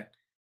ideas for that.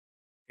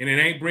 And it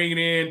ain't bringing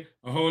in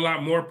a whole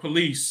lot more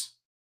police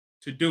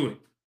to do it.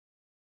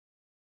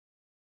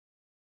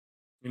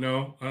 You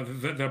know,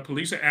 the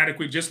police are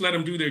adequate. Just let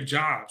them do their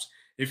jobs.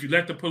 If you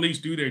let the police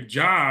do their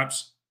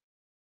jobs,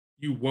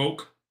 you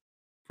woke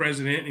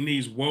president and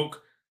these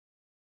woke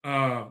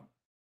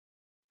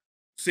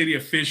city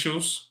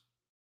officials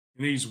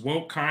and these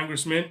woke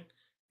congressmen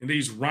and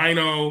these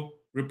rhino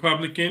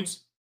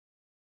Republicans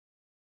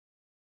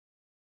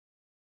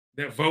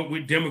that vote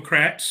with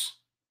Democrats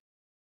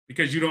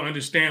because you don't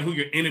understand who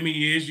your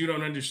enemy is. You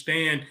don't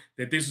understand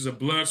that this is a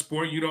blood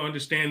sport. You don't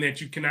understand that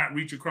you cannot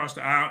reach across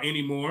the aisle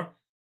anymore.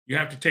 You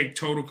have to take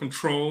total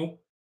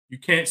control. You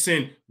can't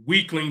send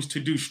weaklings to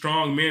do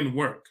strong men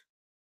work.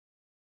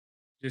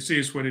 This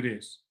is what it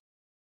is.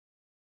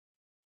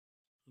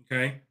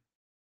 Okay?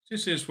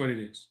 This is what it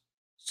is.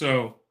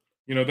 So,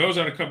 you know, those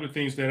are a couple of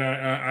things that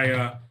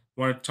I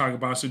want to talk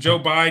about. So Joe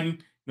Biden,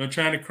 you know,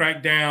 trying to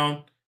crack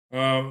down,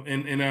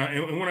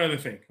 and one other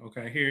thing,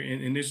 okay, here,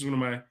 and this is one of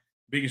my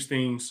biggest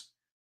things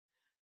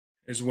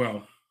as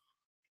well.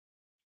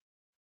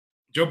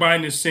 Joe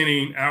Biden is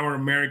sending our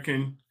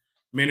American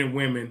men and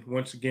women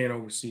once again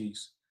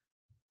overseas.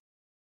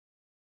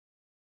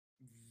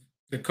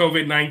 The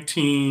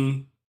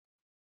COVID-19,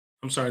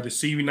 the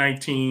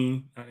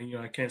CV-19, you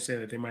know, I can't say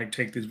that, they might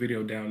take this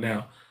video down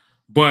now,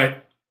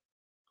 but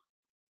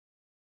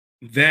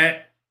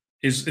that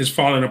is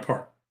falling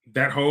apart.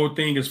 That whole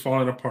thing is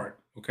falling apart,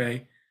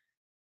 okay?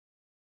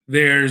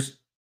 There's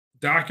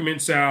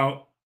documents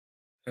out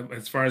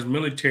as far as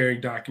military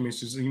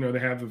documents, you know, they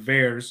have the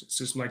VAERS,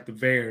 system like the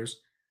VAERS.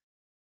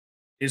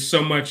 Is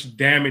so much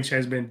damage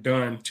has been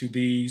done to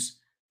these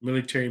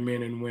military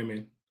men and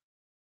women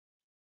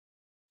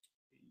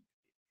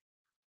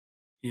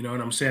You know,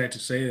 and I'm sad to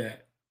say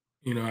that.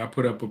 You know, I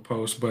put up a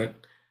post, but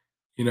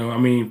you know, I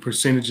mean,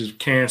 percentages of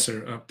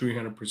cancer up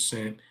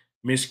 300%,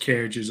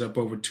 miscarriages up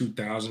over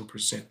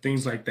 2,000%,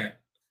 things like that.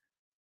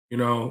 You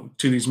know,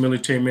 to these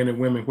military men and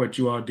women, what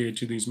you all did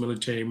to these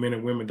military men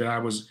and women that I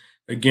was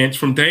against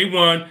from day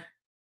one.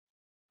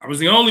 I was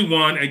the only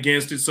one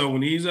against it. So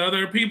when these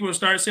other people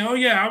start saying, "Oh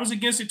yeah, I was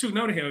against it too,"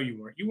 no, the hell you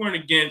weren't. You weren't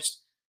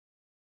against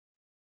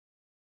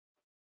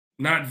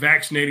not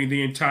vaccinating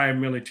the entire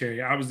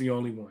military. I was the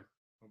only one.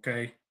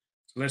 Okay,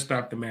 so let's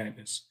stop the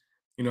madness.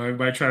 You know,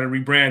 everybody try to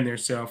rebrand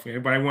themselves.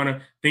 Everybody want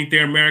to think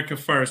they're America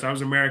first. I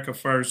was America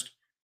first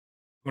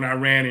when I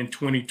ran in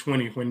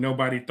 2020, when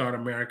nobody thought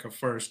America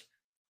first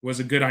was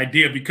a good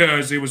idea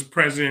because it was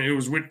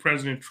with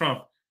President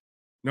Trump.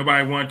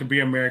 Nobody wanted to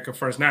be America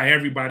first. Now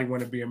everybody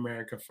want to be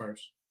America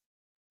first.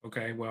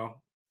 Okay,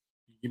 well,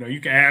 you know, you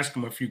can ask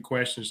them a few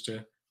questions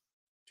to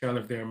tell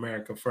if they're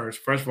America first.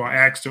 First of all,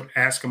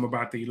 ask them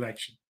about the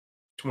election,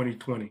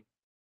 2020,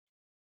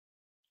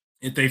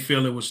 if they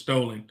feel it was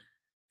stolen,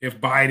 if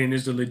Biden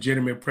is the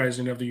legitimate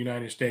president of the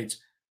United States.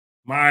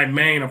 My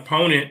main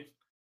opponent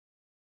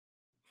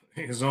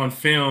is on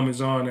film,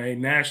 is on a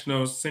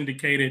national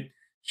syndicated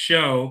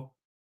show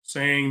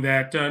saying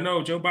that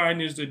no, Joe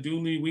Biden is the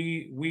duly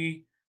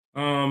we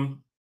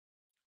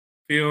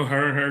feel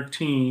her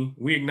team.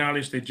 We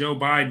acknowledge that Joe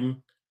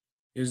Biden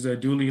is the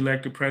duly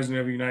elected president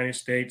of the United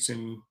States,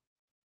 and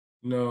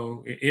you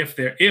know, if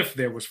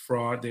there was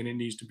fraud, then it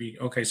needs to be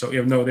okay. So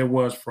if no, there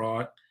was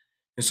fraud,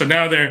 and so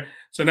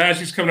now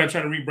she's coming out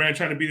trying to rebrand,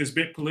 trying to be this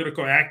big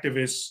political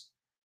activist,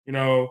 you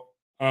know,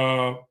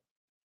 uh,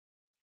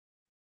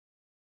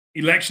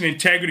 election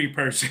integrity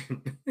person.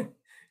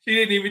 She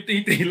didn't even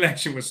think the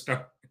election was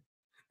stolen.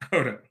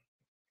 Hold on.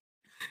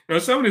 No,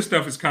 some of this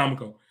stuff is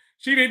comical.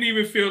 She didn't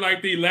even feel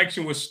like the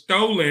election was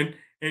stolen,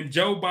 and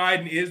Joe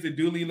Biden is the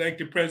duly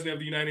elected president of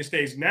the United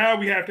States. Now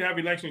we have to have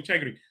election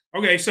integrity.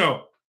 Okay,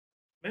 so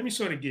let me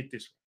sort of get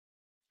this.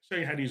 Show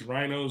you how these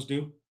rhinos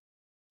do.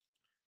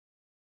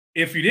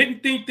 If you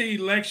didn't think the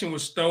election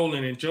was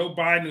stolen and Joe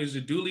Biden is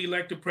the duly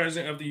elected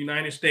president of the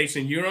United States,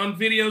 and you're on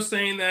video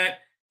saying that,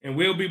 and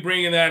we'll be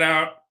bringing that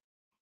out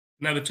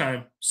another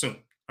time soon.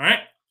 All right.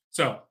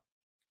 So,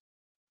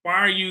 why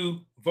are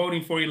you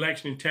voting for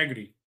election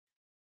integrity?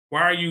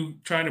 Why are you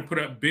trying to put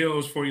up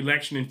bills for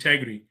election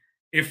integrity?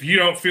 If you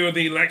don't feel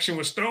the election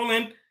was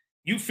stolen,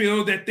 you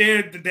feel that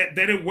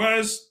that it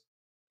was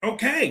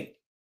okay.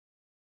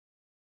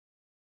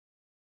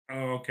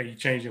 Oh, okay, you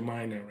changed your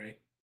mind now, right?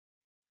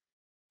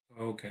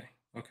 Okay,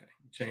 okay,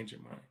 you changed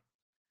your mind.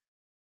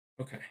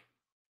 Okay,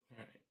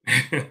 all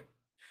right.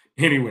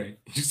 Anyway,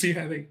 you see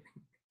how they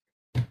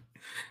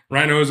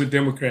rhinos and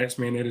Democrats,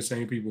 man, they're the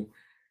same people.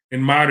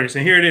 And moderates.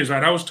 And here it is,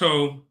 right? I was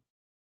told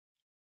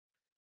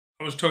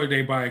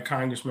today by a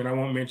congressman, I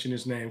won't mention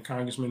his name,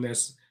 congressman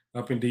that's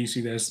up in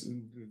DC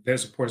that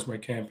supports my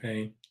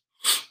campaign.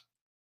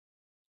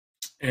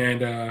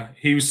 And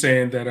he was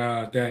saying that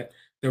that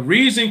the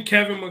reason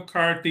Kevin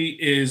McCarthy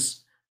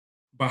is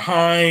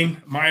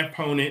behind my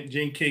opponent,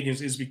 Jen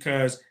Kiggans, is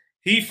because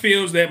he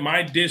feels that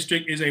my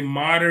district is a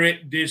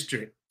moderate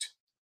district.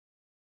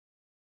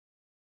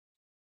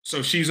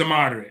 So she's a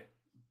moderate.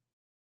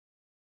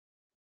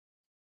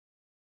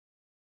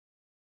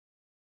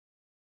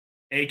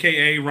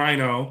 AKA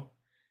Rhino,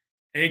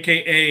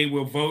 AKA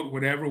will vote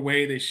whatever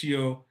way that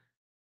she'll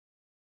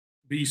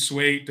be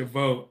swayed to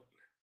vote.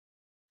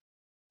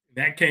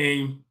 That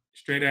came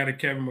straight out of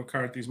Kevin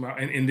McCarthy's mouth.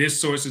 And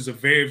this source is a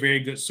very, very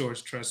good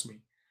source, trust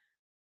me.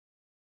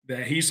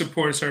 That he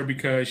supports her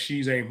because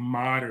she's a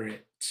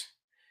moderate.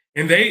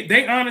 And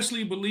they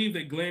honestly believe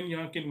that Glenn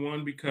Youngkin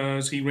won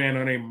because he ran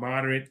on a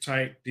moderate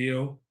type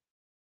deal.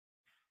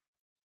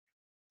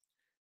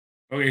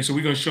 Okay, so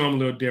we're gonna show him a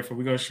little different.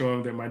 We're gonna show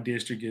him that my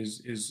district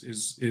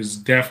is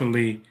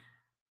definitely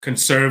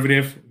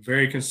conservative,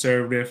 very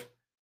conservative,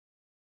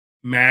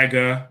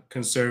 MAGA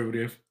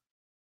conservative.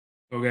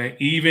 Okay,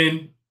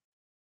 even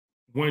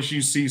once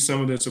you see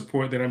some of the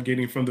support that I'm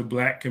getting from the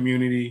Black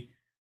community,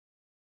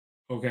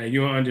 okay,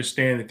 you'll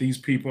understand that these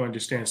people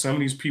understand. Some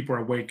of these people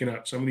are waking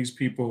up. Some of these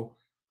people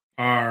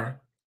are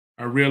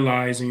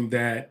realizing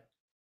that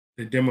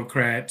the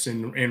Democrats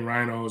and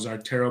rhinos are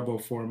terrible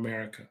for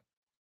America.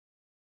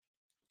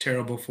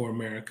 Terrible for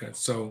America.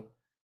 So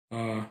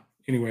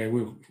anyway,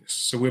 we'll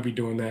be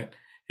doing that.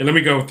 And let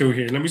me go through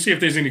here. Let me see if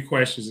there's any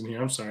questions in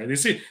here. I'm sorry.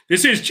 This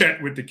is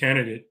Chat with the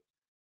Candidate.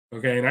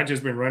 Okay, and I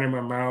just been running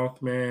my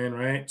mouth, man,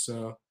 right?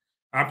 So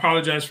I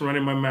apologize for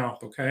running my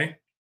mouth, okay?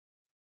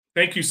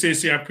 Thank you,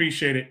 Sissy. I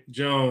appreciate it.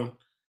 Joan,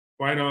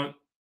 why don't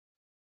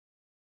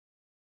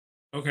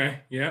okay,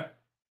 yeah.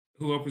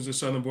 Who opens the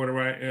southern border,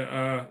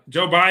 right?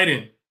 Joe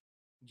Biden.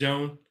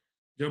 Joan.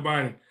 Joe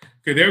Biden.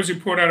 Okay, there was a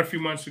report out a few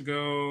months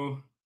ago.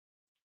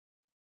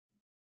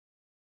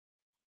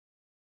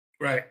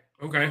 Right.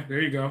 Okay, there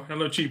you go.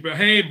 Hello, Chief.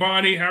 Hey,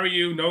 Bonnie, how are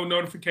you? No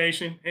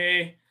notification.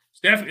 Hey,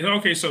 Stephanie.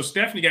 Okay, so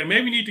Stephanie got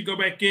maybe need to go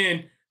back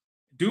in,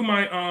 do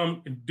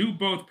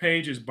both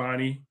pages,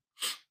 Bonnie.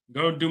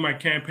 Go do my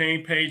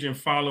campaign page and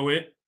follow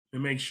it.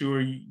 and make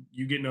sure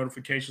you get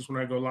notifications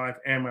when I go live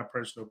and my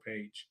personal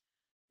page.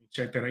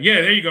 Check that out.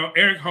 Yeah, there you go.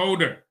 Eric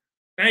Holder.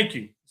 Thank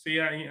you.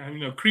 See,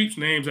 creeps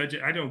names.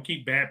 I don't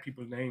keep bad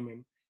people's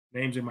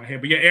names in my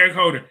head. But yeah, Eric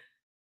Holder.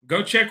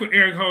 Go check with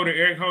Eric Holder.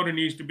 Eric Holder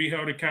needs to be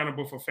held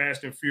accountable for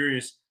Fast and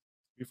Furious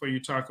before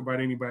you talk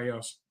about anybody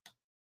else.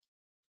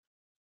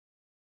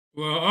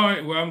 Well, all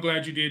right. Well, I'm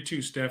glad you did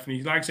too,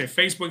 Stephanie. Like I said,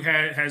 Facebook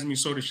has me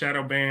sort of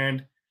shadow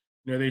banned.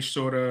 They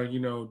sort of,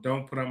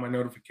 don't put out my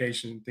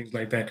notifications and things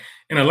like that.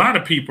 And a lot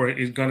of people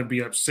is going to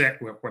be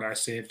upset with what I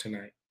said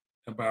tonight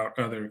about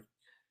other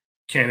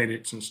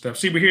candidates and stuff.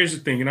 See, but here's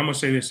the thing, and I'm gonna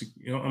say this.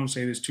 I'm gonna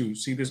say this too.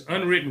 See, this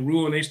unwritten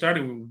rule, and they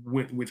started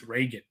with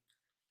Reagan.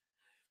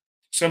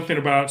 Something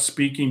about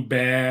speaking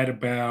bad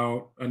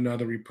about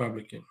another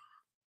Republican.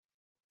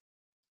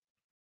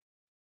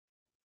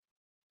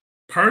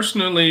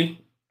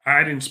 Personally,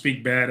 I didn't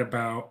speak bad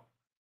about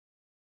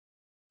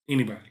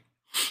anybody.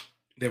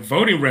 Their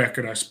voting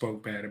record, I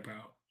spoke bad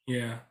about.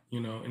 Yeah,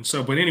 and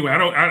so, but anyway,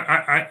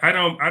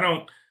 I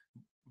don't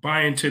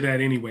buy into that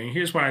anyway. And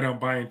here's why I don't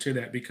buy into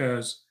that,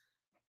 because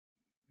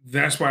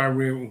that's why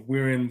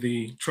we're in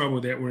the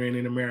trouble that we're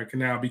in America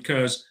now,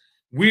 because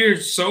we're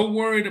so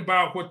worried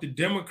about what the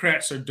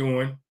Democrats are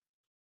doing,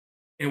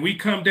 and we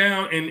come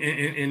down and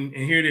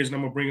here it is. And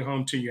I'm gonna bring it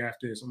home to you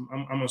after this.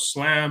 I'm gonna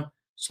slam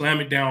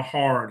it down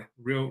hard,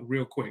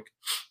 real quick.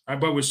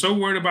 But we're so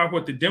worried about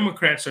what the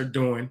Democrats are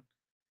doing,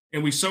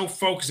 and we so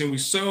focused, and we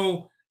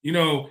so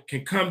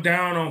can come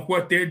down on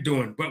what they're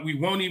doing, but we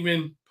won't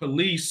even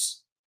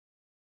police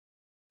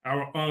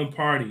our own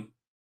party.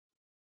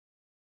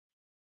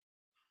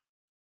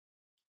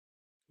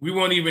 We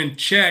won't even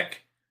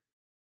check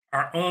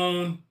our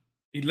own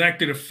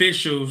elected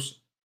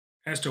officials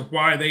as to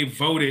why they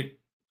voted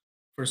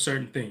for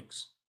certain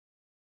things.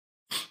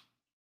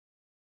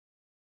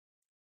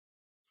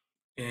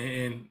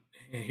 And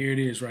here it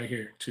is right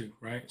here too,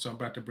 right? So I'm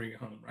about to bring it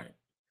home, right?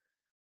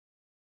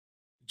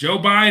 Joe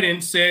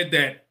Biden said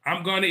that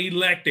I'm going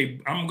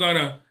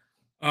to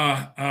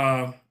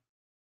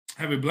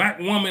have a black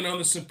woman on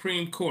the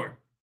Supreme Court,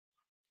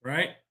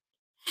 right?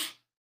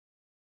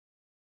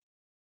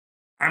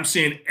 I'm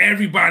seeing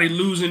everybody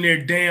losing their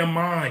damn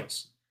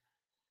minds.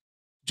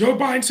 Joe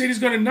Biden said he's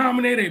going to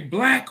nominate a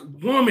black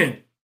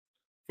woman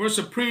for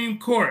Supreme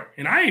Court.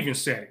 And I even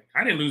said it.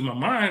 I didn't lose my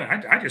mind.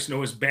 I just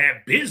know it's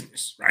bad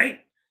business, right?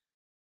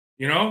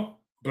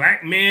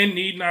 Black men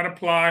need not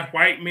apply.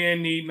 White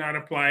men need not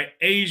apply.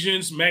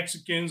 Asians,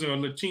 Mexicans, or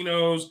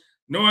Latinos,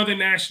 no other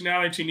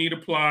nationality need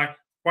apply.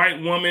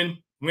 White women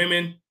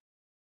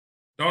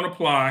don't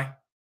apply.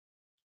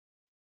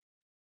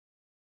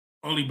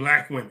 Only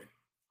black women.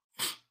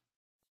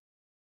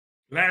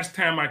 Last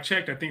time I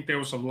checked, I think there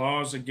were some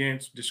laws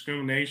against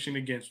discrimination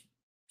against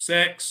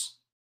sex,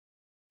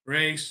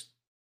 race.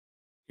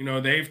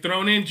 They've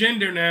thrown in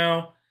gender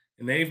now,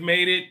 and they've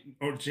made it,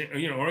 or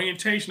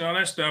orientation, all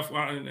that stuff.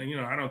 I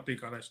don't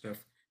think all that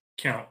stuff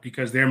count,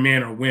 because they're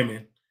men or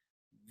women.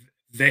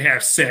 They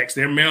have sex.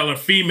 They're male or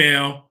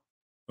female.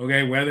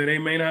 Okay, whether they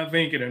may not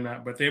think it or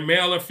not, but they're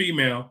male or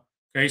female.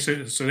 Okay,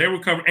 so they were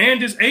covered, and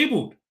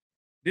disabled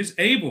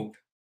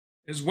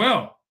as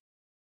well.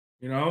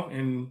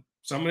 And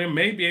some of them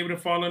may be able to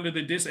fall under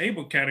the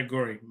disabled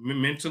category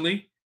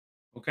mentally.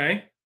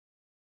 Okay,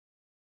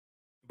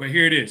 but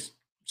here it is.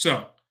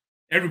 So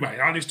everybody,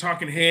 all these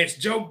talking heads,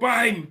 Joe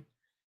Biden.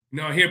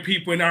 I hear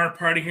people in our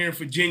party here in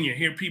Virginia,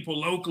 hear people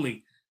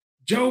locally.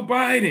 Joe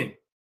Biden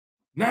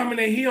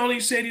nominate. He only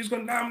said he was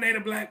going to nominate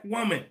a black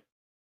woman.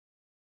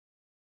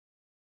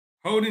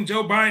 Holding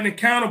Joe Biden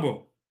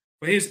accountable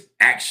for his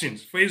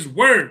actions, for his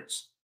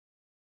words.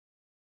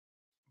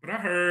 But I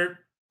heard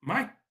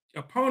my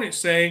opponent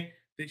say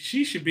that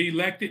she should be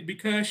elected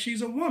because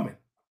she's a woman.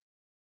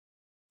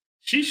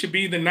 She should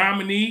be the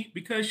nominee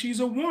because she's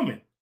a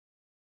woman.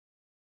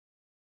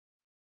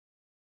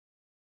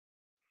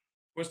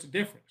 What's the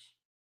difference?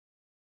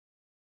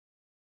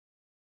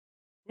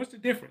 What's the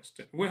difference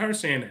with her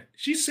saying that?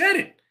 She said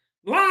it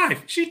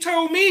live. She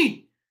told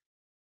me.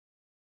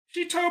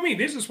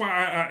 This is why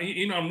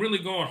I'm really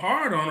going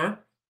hard on her,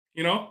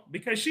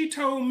 because she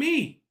told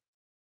me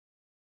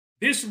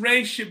this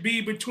race should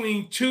be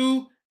between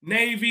two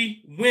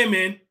Navy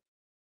women,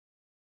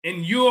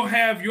 and you'll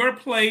have your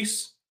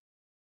place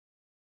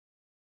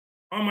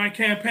on my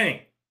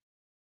campaign.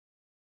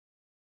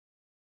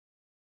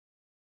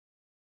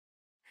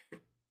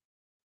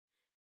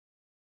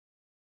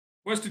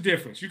 What's the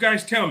difference? You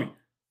guys tell me.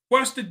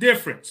 What's the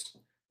difference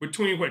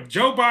between what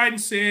Joe Biden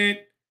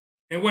said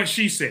and what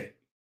she said?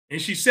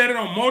 And she said it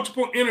on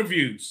multiple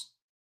interviews.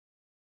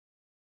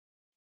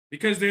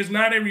 Because there's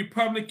not a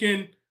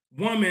Republican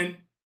woman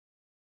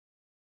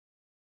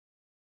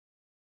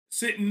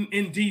sitting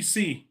in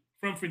D.C.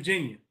 from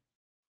Virginia.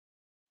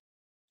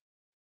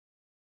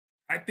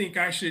 I think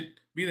I should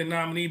be the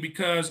nominee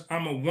because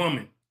I'm a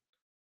woman.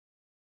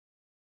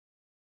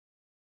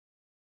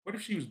 What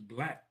if she was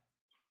black?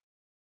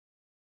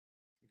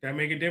 Would that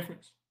make a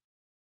difference?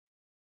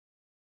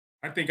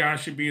 I think I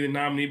should be the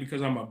nominee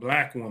because I'm a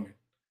black woman.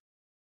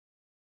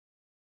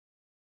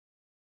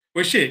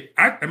 Well, shit.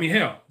 I mean,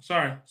 hell.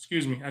 Sorry,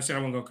 excuse me. I said I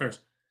wasn't gonna curse.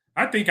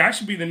 I think I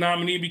should be the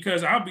nominee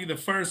because I'll be the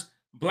first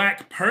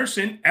black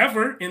person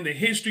ever in the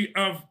history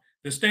of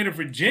the state of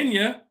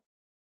Virginia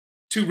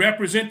to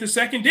represent the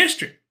second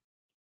district.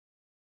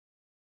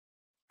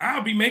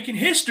 I'll be making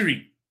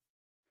history,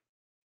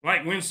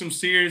 like Winsome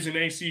Sears and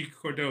AC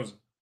Cordoza.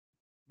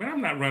 But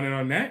I'm not running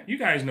on that. You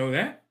guys know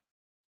that.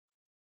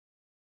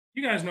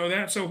 You guys know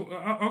that. So,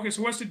 okay,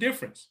 so what's the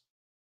difference?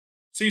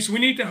 See, so we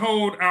need to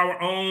hold our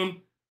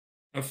own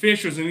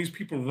officials and these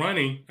people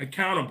running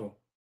accountable.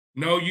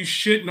 No, you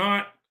should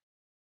not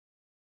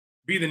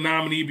be the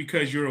nominee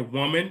because you're a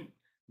woman.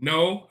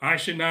 No, I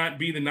should not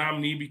be the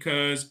nominee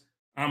because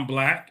I'm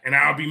black and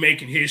I'll be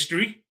making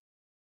history,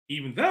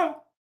 even though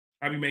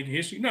I'll be making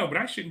history. No, but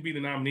I shouldn't be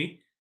the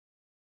nominee.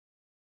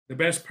 The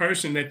best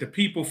person that the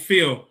people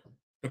feel,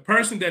 the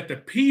person that the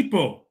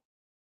people,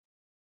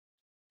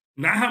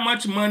 not how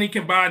much money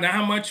can buy, not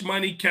how much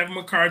money Kevin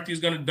McCarthy is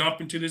going to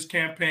dump into this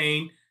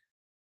campaign,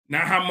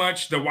 not how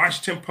much the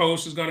Washington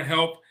Post is going to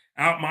help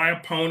out my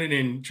opponent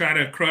and try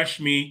to crush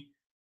me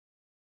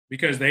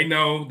because they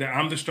know that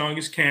I'm the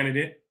strongest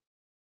candidate.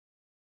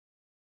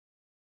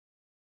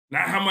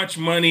 Not how much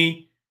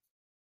money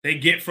they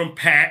get from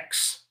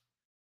PACs,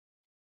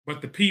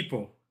 but the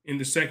people in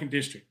the second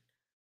district.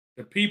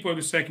 The people of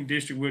the second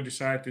district will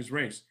decide this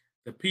race.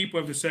 The people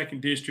of the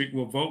second district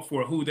will vote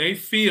for who they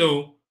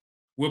feel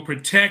will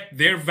protect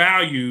their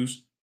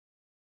values.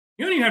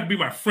 You don't even have to be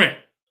my friend.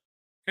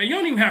 Okay? You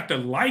don't even have to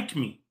like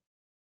me.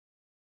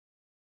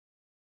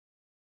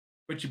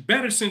 But you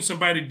better send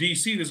somebody to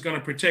DC that's going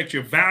to protect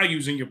your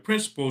values and your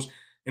principles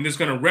and that's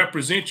going to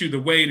represent you the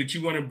way that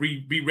you want to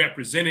be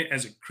represented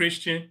as a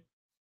Christian,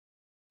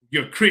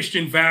 your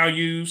Christian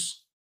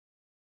values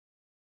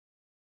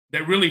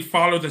that really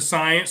follow the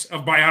science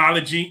of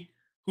biology,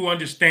 who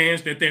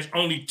understands that there's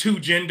only two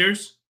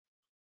genders,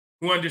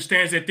 who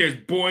understands that there's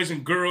boys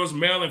and girls,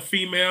 male and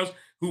females,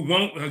 who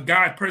won't, a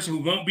guy person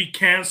who won't be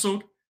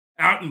canceled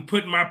out and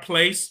put in my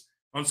place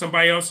on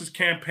somebody else's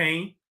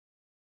campaign.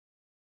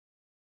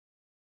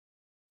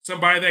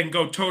 Somebody that can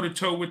go toe to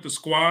toe with the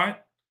squad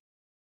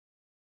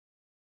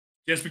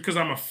just because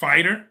I'm a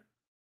fighter.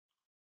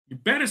 You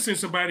better send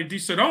somebody to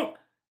DC. So don't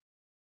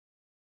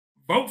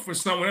vote for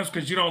someone else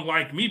because you don't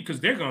like me because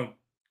they're going to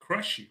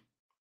crush you.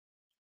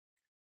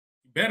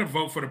 You better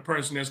vote for the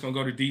person that's going to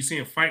go to DC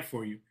and fight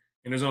for you.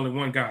 And there's only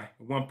one guy,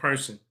 one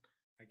person.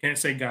 I can't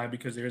say guy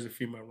because there is a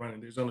female running.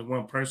 There's only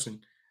one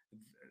person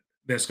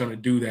that's going to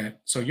do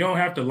that. So you don't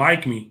have to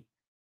like me.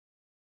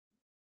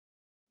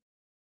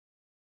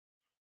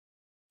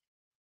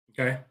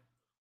 Okay?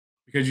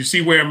 Because you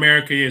see where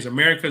America is.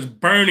 America's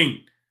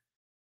burning.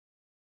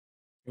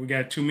 We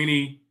got too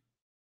many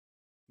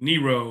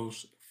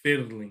Neros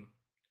fiddling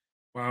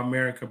while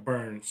America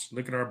burns.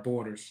 Look at our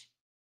borders.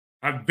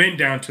 I've been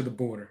down to the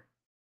border.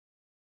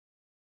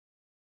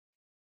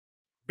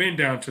 Been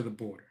down to the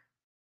border.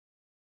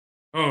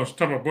 Oh, it's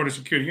talking about border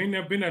security. You ain't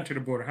never been down to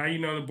the border. How you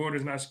know the border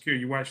is not secure?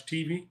 You watch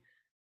TV?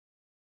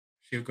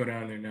 She'll go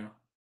down there now.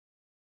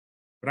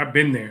 But I've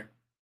been there.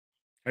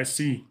 I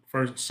saw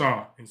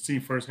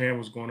firsthand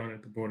what's going on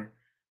at the border.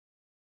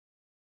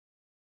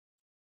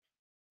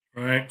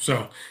 All right.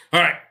 So, all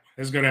right,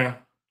 let's go down.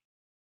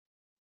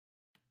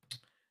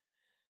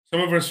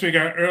 Some of us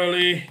figure out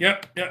early.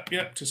 Yep.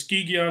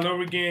 Tuskegee all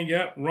over again.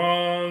 Yep,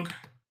 wrong.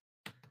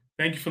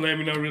 Thank you for letting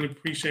me know. Really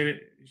appreciate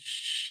it.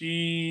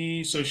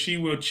 She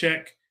will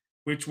check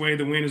which way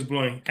the wind is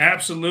blowing.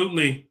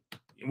 Absolutely.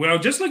 Well,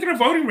 just look at her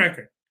voting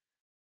record.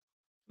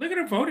 Look at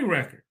her voting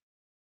record.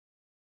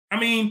 I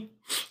mean,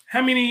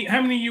 how many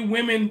of you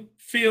women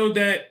feel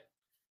that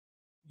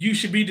you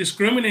should be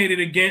discriminated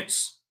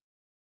against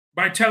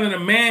by telling a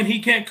man he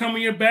can't come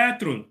in your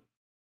bathroom?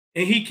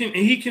 And he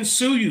can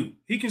sue you.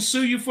 He can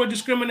sue you for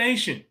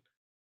discrimination.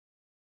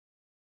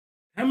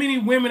 How many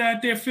women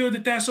out there feel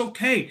that that's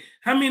okay?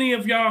 How many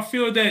of y'all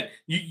feel that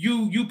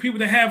you people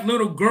that have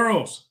little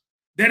girls,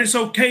 that it's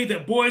okay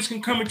that boys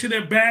can come into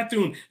their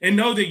bathroom and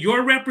know that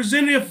your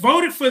representative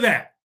voted for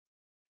that?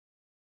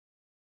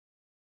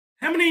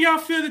 How many of y'all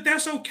feel that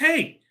that's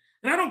okay?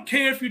 And I don't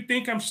care if you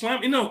think I'm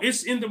slumming. No,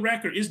 it's in the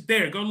record. It's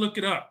there. Go look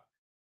it up.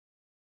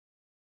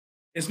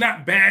 It's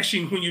not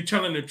bashing when you're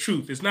telling the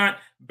truth. It's not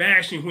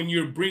bashing when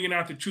you're bringing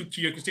out the truth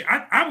to your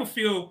constituents. I would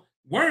feel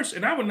worse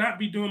and I would not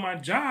be doing my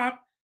job.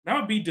 I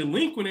would be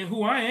delinquent in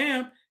who I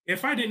am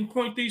if I didn't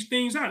point these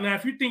things out. Now,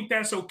 if you think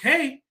that's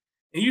okay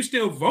and you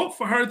still vote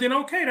for her, then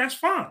okay, that's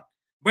fine.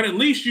 But at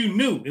least you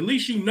knew, at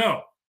least you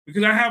know.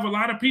 Because I have a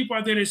lot of people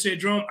out there that said,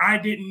 Jerome, I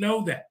didn't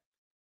know that.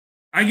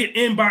 I get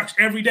inboxed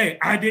every day.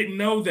 I didn't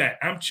know that.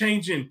 I'm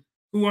changing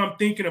who I'm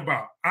thinking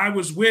about. I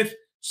was with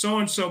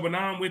so-and-so, but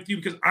now I'm with you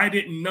because I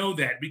didn't know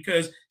that,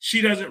 because she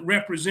doesn't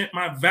represent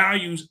my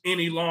values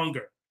any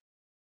longer.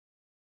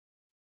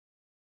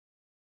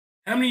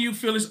 How many of you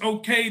feel it's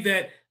okay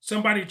that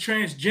somebody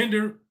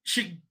transgender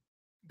should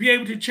be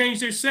able to change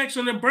their sex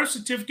on their birth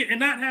certificate and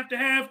not have to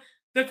have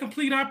the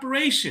complete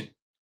operation?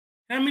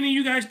 How many of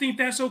you guys think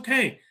that's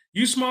okay?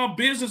 You small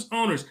business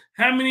owners,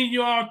 how many of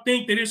y'all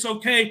think that it's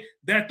okay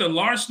that the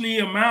larceny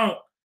amount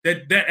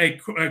that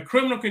a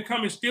criminal can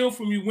come and steal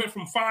from you went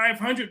from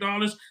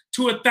 $500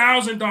 to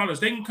 $1,000.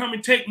 They can come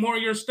and take more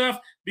of your stuff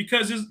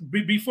because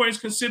before it's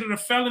considered a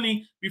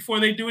felony before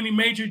they do any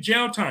major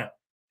jail time.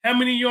 How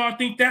many of y'all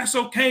think that's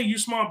okay, you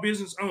small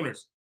business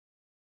owners?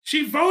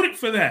 She voted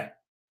for that.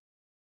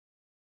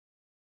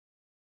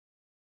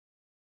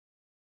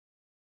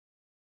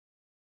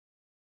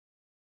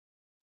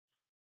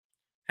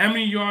 How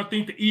many of y'all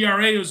think the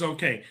ERA is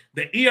okay?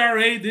 The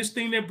ERA, this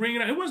thing they're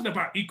bringing up, it wasn't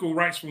about equal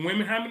rights for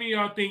women. How many of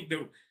y'all think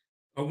that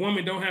a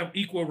woman don't have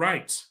equal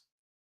rights?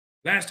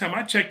 Last time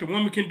I checked, a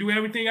woman can do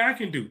everything I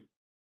can do.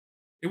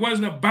 It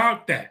wasn't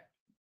about that.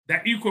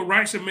 That equal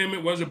rights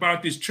amendment was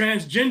about this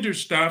transgender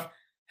stuff,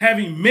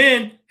 having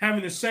men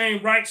having the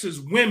same rights as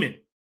women.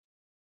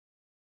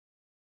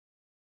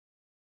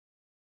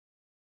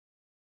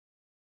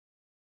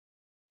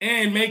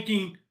 And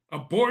making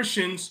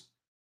abortions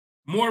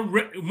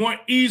more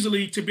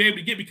easily to be able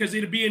to get because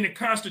it'll be in the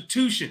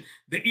Constitution.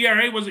 The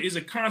ERA is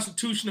a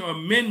constitutional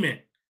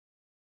amendment.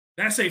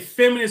 That's a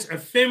feminist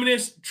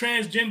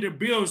transgender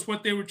bill is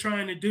what they were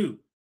trying to do.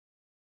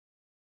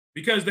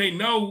 Because they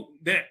know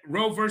that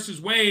Roe versus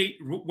Wade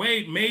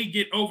may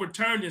get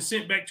overturned and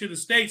sent back to the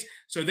states.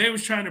 So they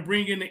was trying to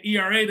bring in the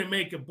ERA to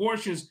make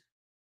abortions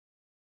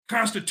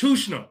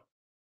constitutional.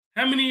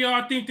 How many of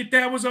y'all think that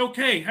that was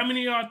okay? How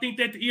many of y'all think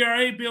that the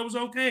ERA bill was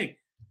okay?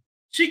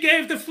 She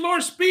gave the floor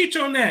speech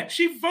on that.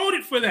 She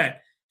voted for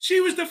that. She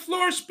was the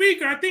floor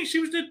speaker. I think she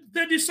was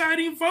the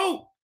deciding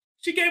vote.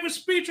 She gave a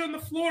speech on the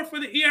floor for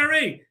the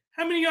ERA.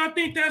 How many of y'all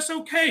think that's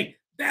okay?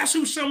 That's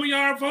who some of y'all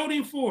are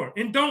voting for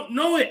and don't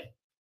know it.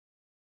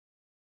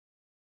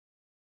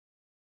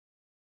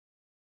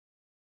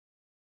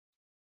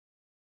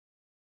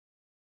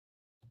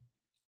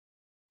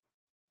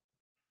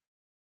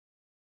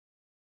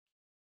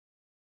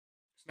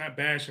 It's not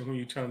bashing when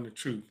you're telling the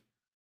truth.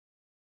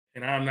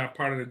 And I'm not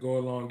part of the go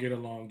along, get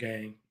along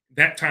gang.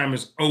 That time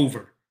is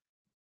over.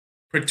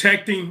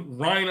 Protecting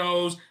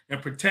rhinos and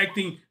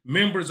protecting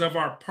members of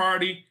our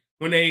party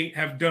when they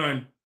have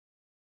done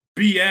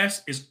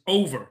BS is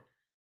over.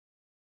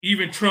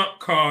 Even Trump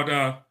called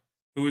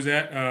who was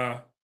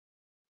that?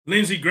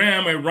 Lindsey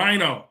Graham a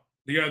rhino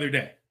the other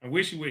day. I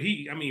wish he would.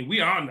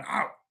 We all know.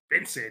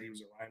 Ben said he was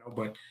a rhino,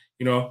 but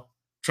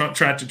Trump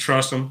tried to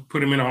trust him,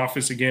 put him in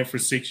office again for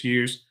 6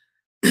 years,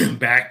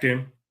 backed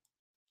him.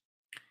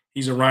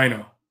 He's a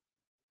rhino.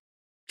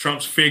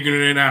 Trump's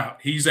figuring it out.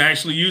 He's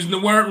actually using the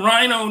word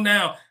rhino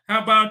now.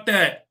 How about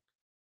that?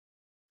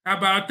 How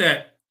about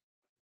that?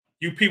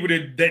 You people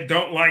that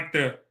don't like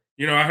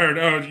I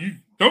heard, you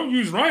don't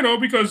use rhino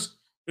because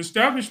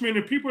establishment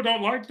and people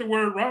don't like the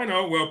word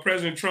rhino. Well,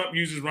 President Trump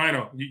uses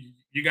rhino.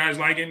 You guys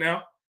like it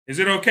now? Is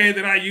it okay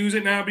that I use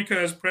it now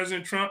because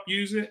President Trump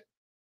used it?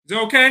 Is it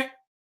okay?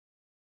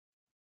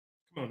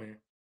 Come on, man.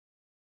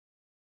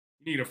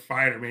 You need a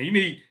fighter, man.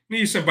 You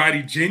need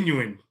somebody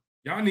genuine.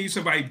 Y'all need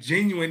somebody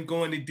genuine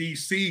going to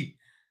DC.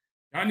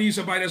 Y'all need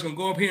somebody that's going to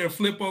go up here and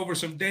flip over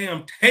some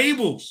damn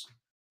tables.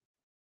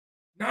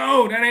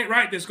 No, that ain't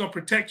right. That's going to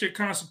protect your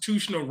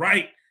constitutional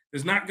right.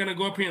 That's not going to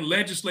go up here and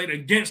legislate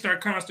against our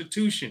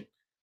Constitution.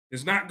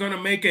 It's not going to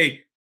make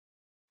a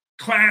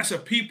class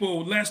of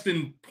people less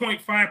than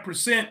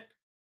 0.5%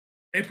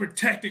 a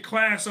protected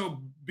class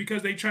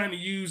because they're trying to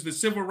use the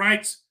civil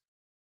rights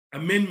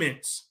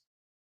amendments.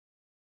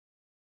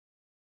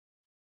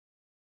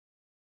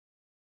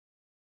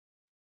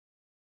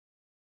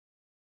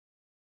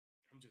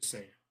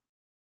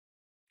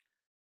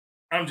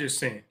 I'm just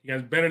saying. You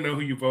guys better know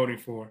who you're voting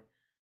for.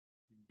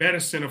 Better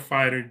send a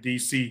fighter to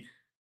DC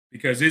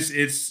because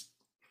it's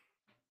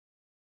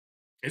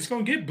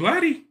gonna get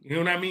bloody. You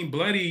know what I mean?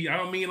 Bloody. I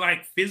don't mean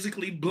like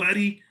physically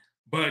bloody,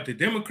 but the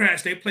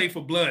Democrats, they play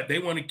for blood. They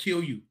want to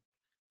kill you.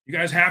 You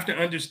guys have to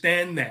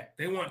understand that.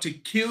 They want to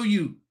kill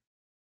you.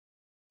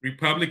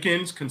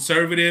 Republicans,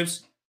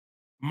 conservatives,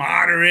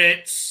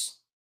 moderates.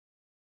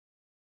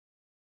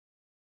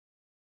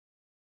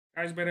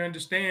 Guys better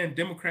understand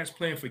Democrats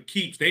playing for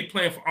keeps. They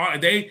playing for all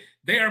they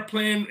are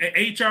playing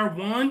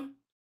HR1,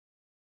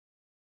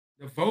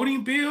 the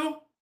voting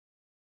bill,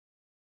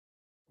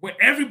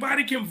 where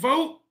everybody can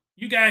vote.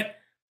 You got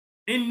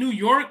in New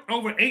York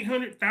over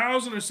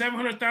 800,000 or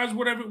 700,000,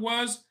 whatever it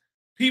was,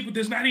 people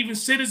that's not even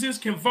citizens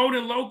can vote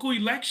in local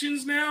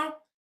elections now.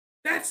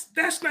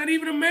 That's not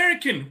even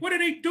American. What are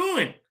they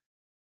doing?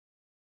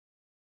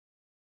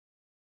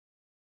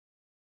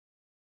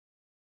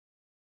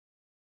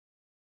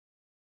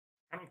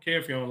 I don't care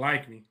if you don't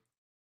like me.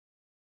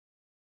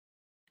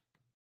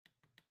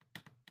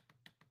 But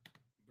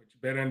you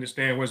better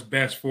understand what's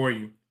best for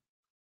you.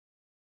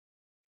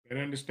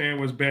 Better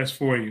understand what's best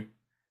for you.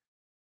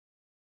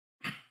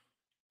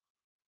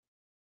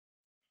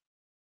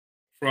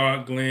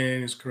 Frog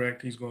Glenn is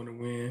correct. He's going to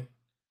win.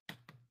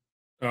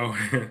 Oh,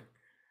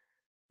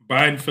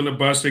 Biden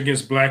filibuster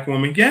against black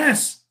woman.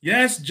 Yes,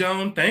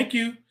 Joan. Thank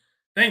you.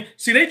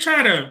 See, they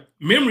try to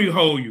memory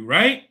hole you,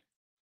 right?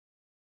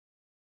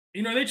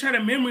 They try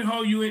to memory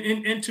hole you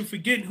into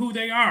forgetting who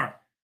they are.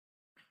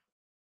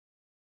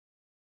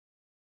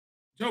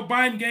 Joe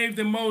Biden gave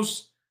the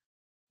most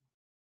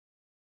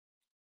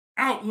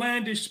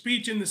outlandish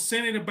speech in the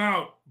Senate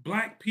about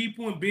black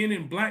people and being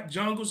in black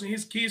jungles, and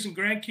his kids and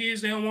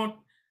grandkids, they don't want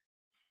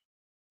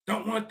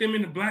them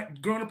in the black,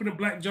 growing up in the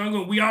black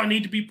jungle. We all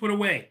need to be put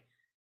away.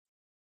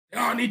 They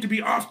all need to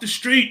be off the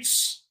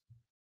streets.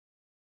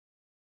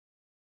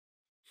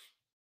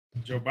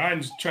 Joe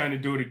Biden's trying to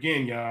do it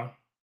again, y'all.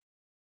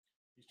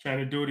 He's trying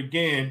to do it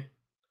again,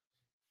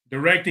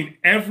 directing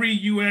every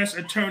U.S.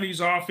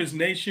 attorney's office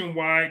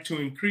nationwide to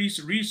increase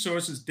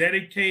resources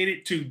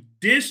dedicated to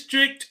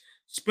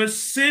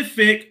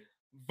district-specific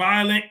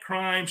violent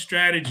crime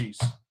strategies.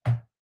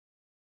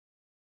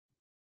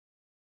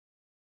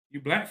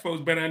 You black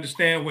folks better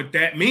understand what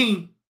that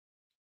means.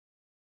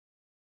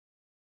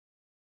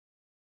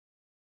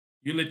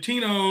 You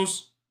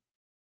Latinos,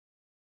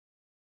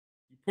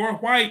 you poor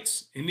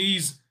whites in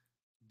these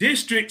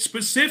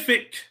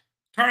district-specific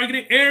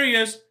targeted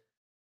areas.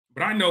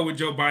 But I know what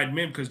Joe Biden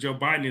meant, because Joe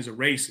Biden is a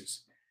racist.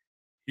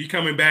 He's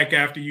coming back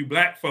after you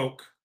black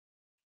folk,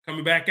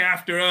 coming back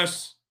after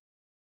us.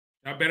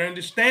 Y'all better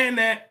understand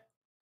that.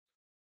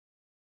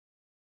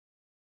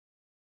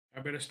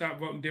 I better stop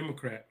voting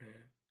Democrat, man.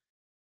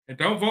 And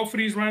don't vote for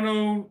these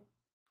rhino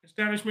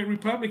establishment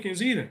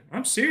Republicans either.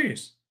 I'm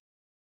serious.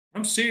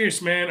 I'm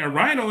serious, man. A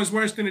rhino is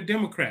worse than a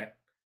Democrat.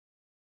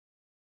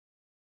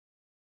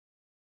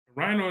 A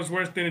rhino is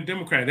worse than a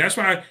Democrat. That's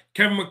why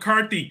Kevin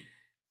McCarthy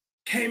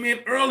came in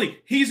early.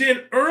 He's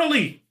in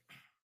early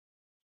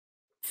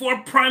for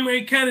a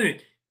primary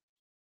candidate.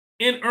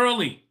 In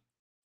early.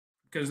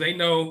 Because they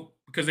know,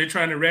 because they're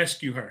trying to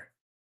rescue her.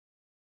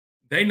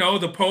 They know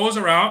the polls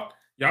are out.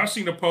 Y'all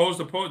seen the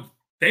polls.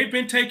 They've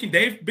been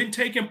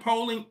taking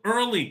polling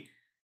early.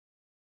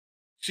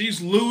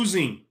 She's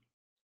losing.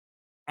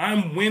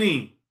 I'm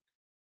winning.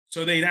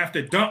 So they'd have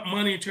to dump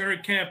money into her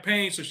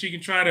campaign so she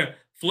can try to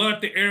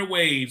flood the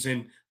airwaves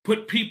and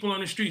put people on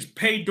the streets,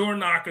 pay door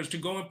knockers to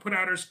go and put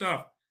out her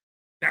stuff.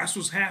 That's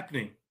what's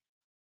happening.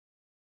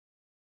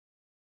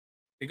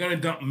 They're going to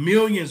dump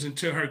millions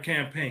into her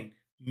campaign.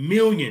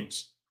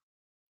 Millions.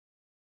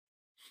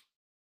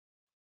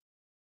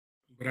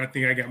 But I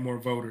think I got more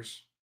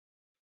voters.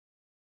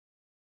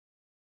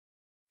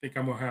 I think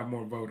I'm going to have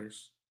more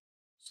voters.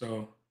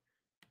 So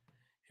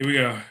here we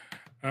go.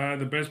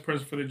 The best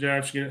person for the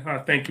job should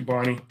get. Thank you,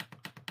 Barney.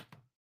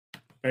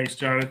 Thanks,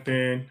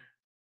 Jonathan.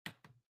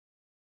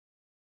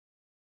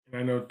 And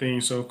I know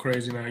things so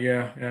crazy now.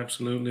 Yeah,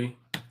 absolutely.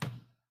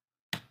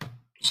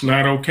 It's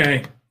not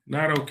okay.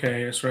 Not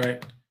okay. That's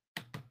right.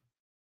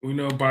 We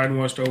know Biden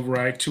wants to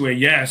override 2A.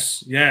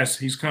 Yes,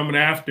 he's coming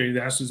after you.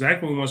 That's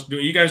exactly what he wants to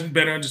do. You guys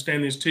better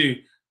understand this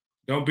too.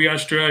 Don't be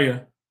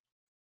Australia.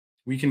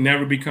 We can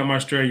never become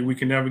Australia. We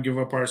can never give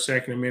up our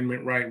Second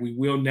Amendment right. We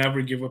will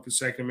never give up the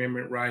Second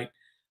Amendment right.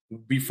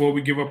 Before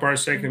we give up our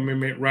Second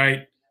Amendment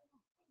right,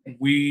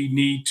 we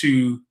need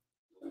to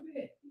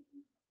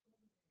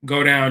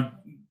go down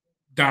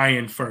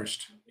dying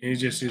first. It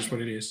just is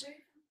what it is.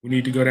 We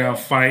need to go down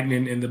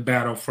fighting in the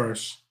battle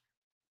first.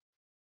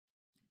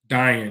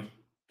 Dying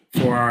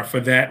for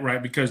that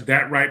right, because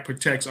that right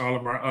protects all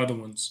of our other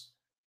ones.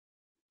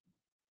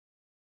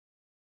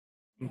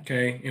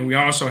 Okay, and we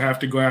also have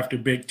to go after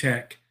big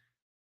tech.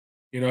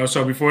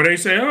 So before they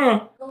say,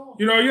 I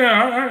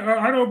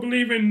don't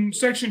believe in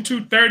Section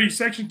 230.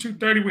 Section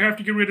 230, we have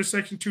to get rid of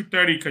Section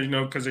 230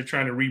 because they're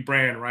trying to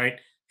rebrand, right?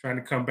 Trying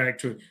to come back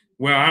to it.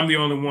 Well, I'm the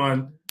only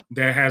one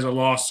that has a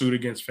lawsuit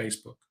against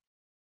Facebook.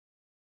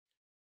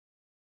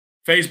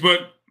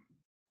 Facebook,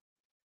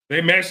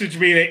 they message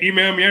me, they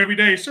email me every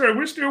day. Sir,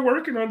 we're still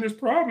working on this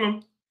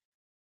problem.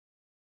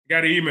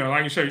 Got an email.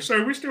 I can show you.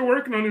 Sir, we're still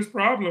working on this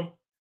problem.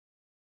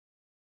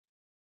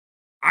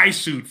 I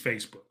sued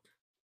Facebook.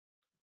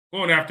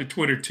 Going after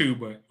Twitter too,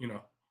 but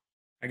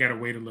I gotta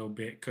wait a little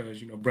bit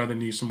because brother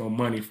needs some more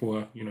money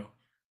for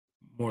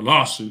more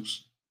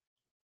lawsuits.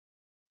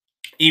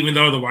 Even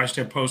though the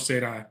Washington Post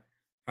said I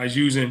was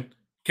using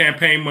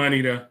campaign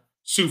money to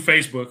sue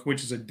Facebook,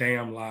 which is a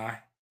damn lie.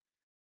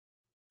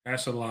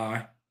 That's a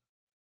lie.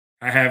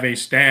 I have a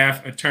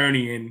staff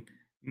attorney and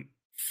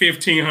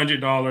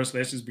 $1,500.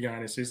 Let's just be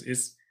honest.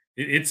 It's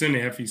in the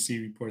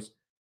FEC reports.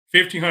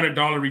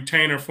 $1,500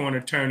 retainer for an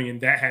attorney,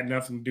 and that had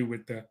nothing to do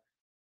with the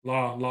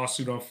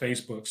lawsuit on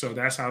Facebook. So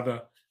that's how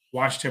the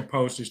Washington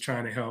Post is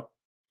trying to help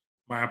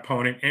my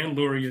opponent and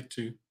Luria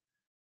too.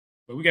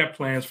 But we got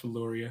plans for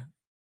Luria.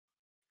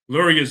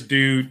 Luria's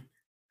dude,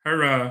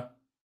 her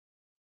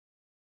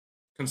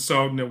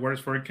consultant that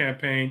works for her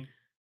campaign,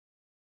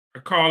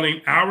 are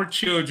calling our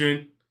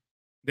children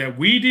that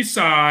we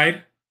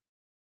decide,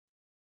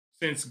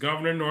 since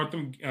Governor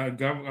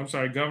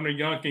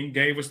Youngkin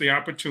gave us the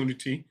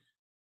opportunity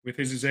with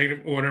his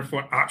executive order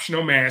for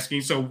optional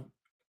masking. So,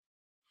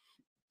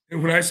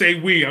 and when I say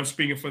we, I'm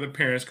speaking for the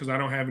parents because I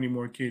don't have any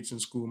more kids in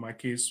school. My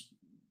kids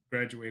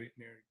graduated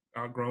and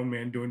they're all grown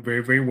men doing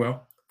very, very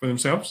well for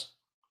themselves.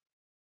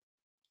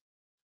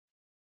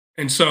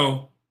 And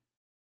so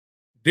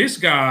this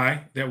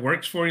guy that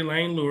works for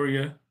Elaine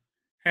Luria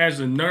has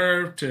the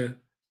nerve to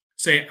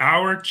say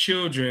our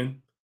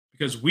children,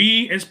 because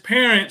we as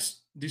parents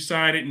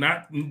decide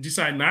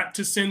not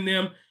to send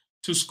them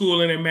to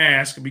school in a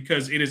mask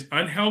because it is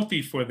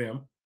unhealthy for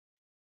them.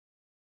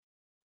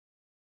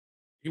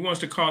 He wants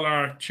to call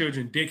our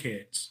children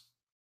dickheads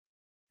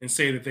and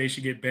say that they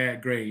should get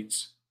bad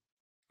grades.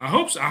 I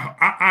hope so.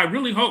 I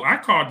really hope. I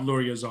called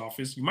Luria's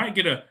office. You might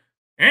get a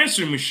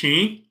answer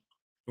machine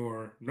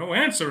or no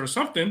answer or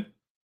something,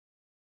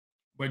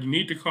 but you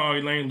need to call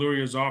Elaine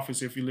Luria's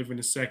office if you live in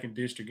the second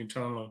district and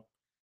tell them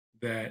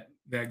that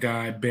that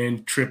guy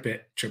Ben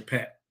Trippett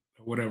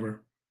or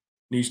whatever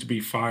needs to be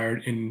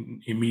fired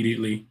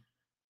immediately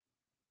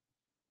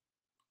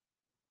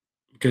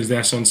because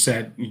that's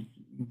unsaid.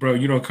 Bro,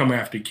 you don't come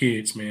after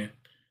kids, man.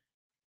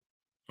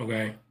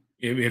 Okay,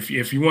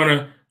 if you want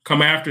to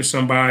come after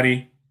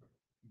somebody,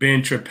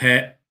 Ben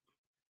Trippett,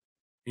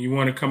 and you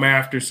want to come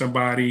after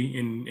somebody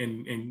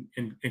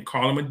and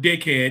call him a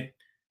dickhead,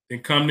 then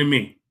come to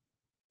me.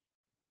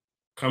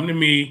 Come to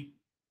me,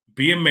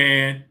 be a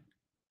man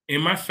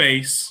in my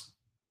face,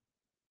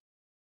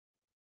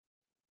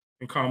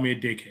 and call me a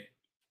dickhead.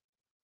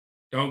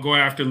 Don't go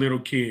after little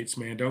kids,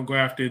 man. Don't go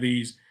after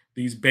these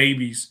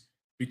babies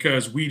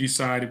because we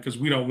decided because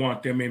we don't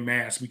want them in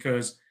mass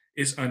because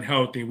it's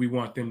unhealthy and we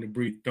want them to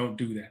breathe. Don't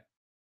do that.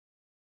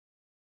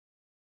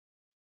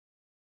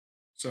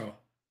 So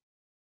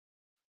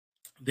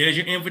there's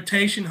your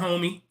invitation,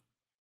 homie.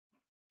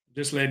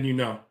 Just letting you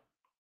know.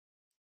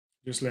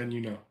 Just letting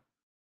you know.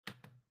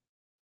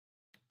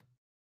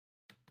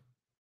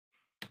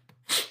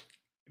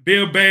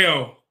 Bill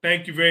Bayo,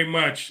 thank you very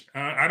much.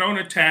 I don't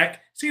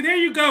attack. See, there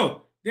you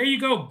go. There you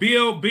go.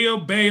 Bill Bayo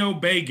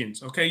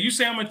Bagans. Okay, you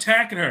say I'm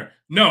attacking her.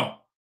 No,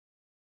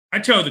 I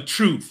tell the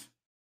truth.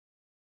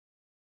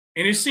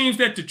 And it seems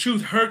that the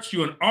truth hurts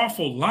you an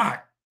awful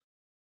lot.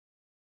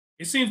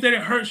 It seems that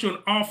it hurts you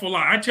an awful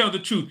lot. I tell the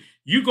truth.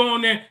 You go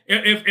on there.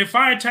 If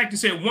I attack and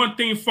say one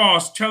thing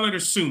false, tell her to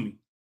sue me.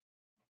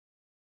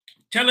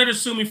 Tell her to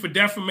sue me for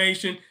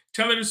defamation.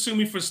 Tell her to sue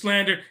me for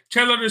slander.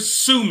 Tell her to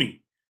sue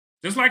me.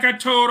 Just like I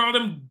told all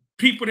them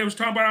people that was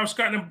talking about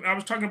I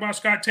was talking about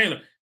Scott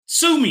Taylor.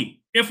 Sue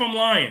me if I'm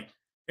lying.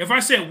 If I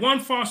said one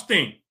false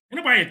thing, ain't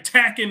nobody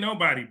attacking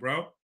nobody,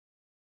 bro.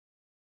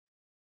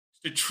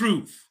 It's the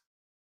truth.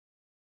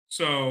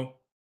 So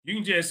you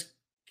can just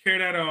carry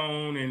that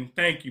on and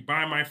thank you.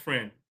 Bye, my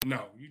friend.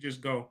 No, you just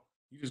go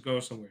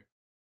somewhere.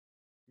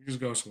 You just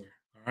go somewhere.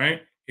 All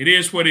right. It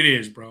is what it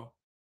is, bro.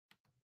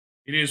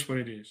 It is what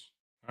it is.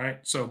 All right.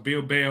 So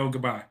Bill Bayo,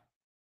 goodbye.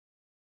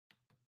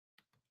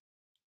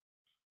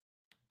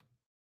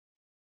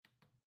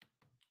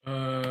 All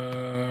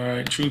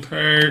right. Truth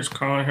hurts.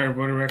 Calling her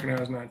voter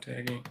recognized, not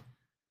tagging.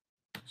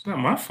 It's not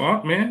my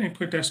fault, man. They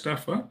put that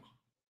stuff up.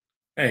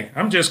 Hey,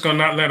 I'm just gonna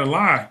not let a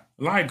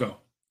lie go.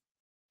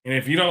 And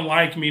if you don't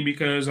like me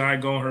because I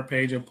go on her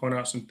page and point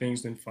out some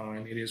things, then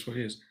fine. It is what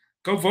it is.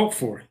 Go vote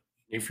for it.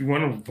 If you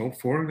want to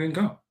vote for it, then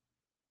go.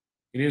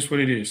 It is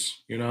what it is,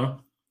 you know?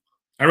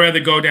 I'd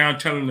rather go down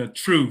telling the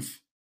truth.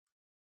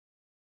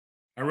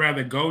 I'd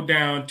rather go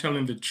down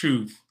telling the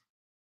truth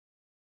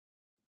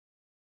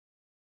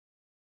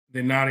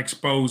than not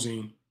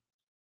exposing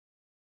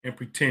and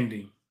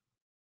pretending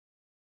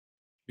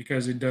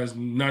because it does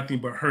nothing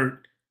but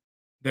hurt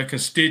the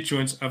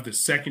constituents of the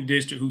second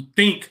district who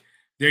think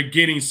they're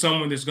getting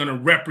someone that's going to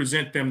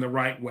represent them the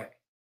right way.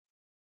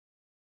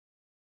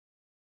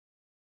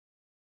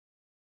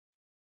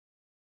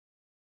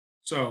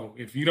 So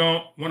if you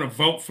don't want to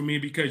vote for me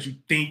because you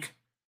think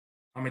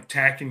I'm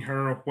attacking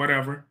her or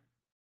whatever,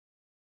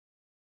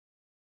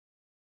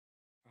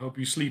 I hope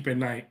you sleep at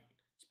night,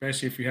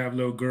 especially if you have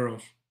little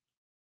girls.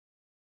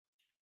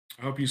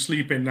 I hope you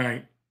sleep at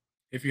night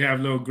if you have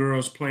little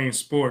girls playing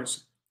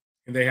sports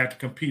and they have to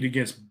compete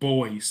against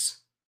boys.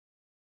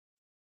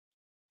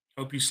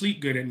 I hope you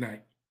sleep good at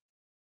night.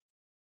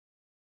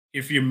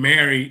 If you're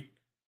married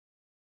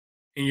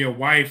and your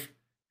wife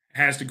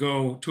has to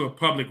go to a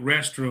public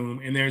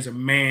restroom and there's a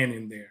man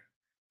in there,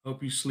 I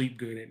hope you sleep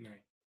good at night.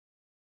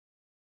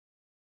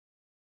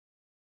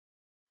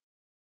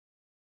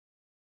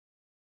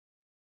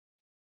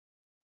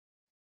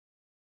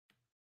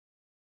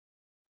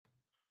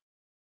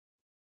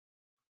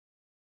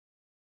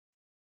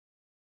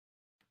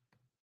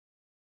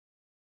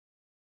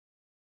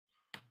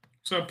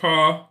 What's up,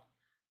 Paul?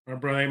 My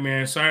brother,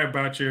 man. Sorry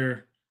about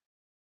your,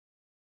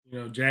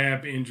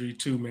 jab injury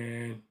too,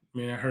 man.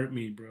 Man, it hurt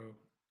me, bro.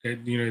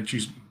 That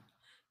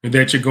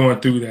that you're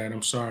going through that.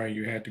 I'm sorry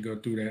you had to go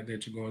through that.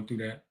 That you're going through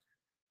that.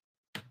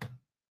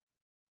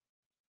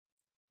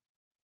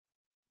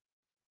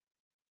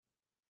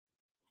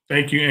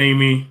 Thank you,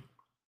 Amy.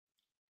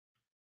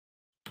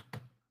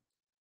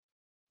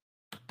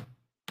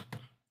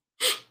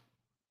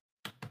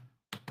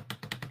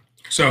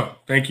 So,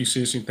 thank you,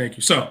 Sissy. Thank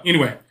you. So,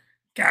 anyway,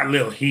 got a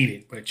little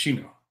heated, but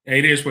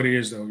it is what it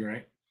is, though,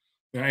 right?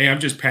 Hey, I'm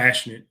just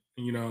passionate.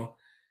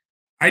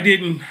 I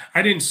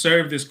didn't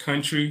serve this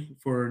country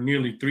for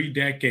nearly 3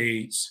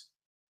 decades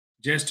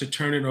just to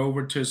turn it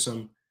over to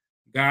some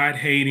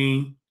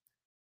God-hating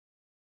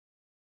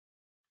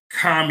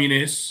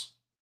communists,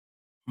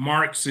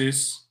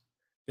 Marxists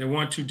that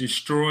want to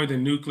destroy the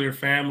nuclear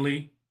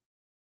family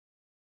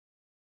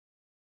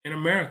in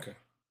America.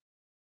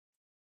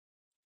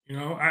 You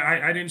know,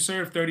 I didn't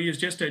serve 30 years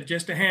just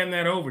to hand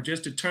that over,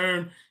 just to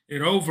turn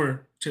it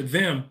over to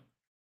them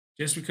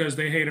just because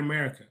they hate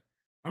America.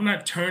 I'm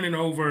not turning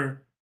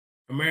over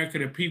America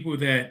to people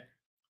that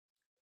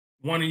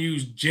want to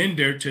use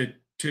gender to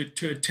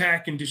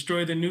attack and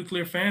destroy the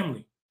nuclear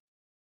family.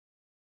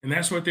 And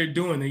that's what they're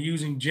doing. They're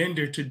using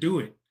gender to do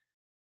it.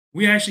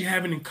 We actually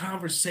having a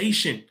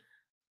conversation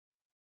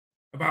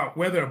about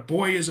whether a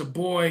boy is a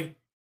boy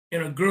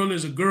and a girl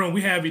is a girl. And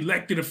we have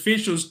elected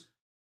officials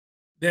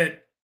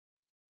that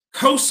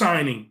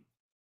co-signing,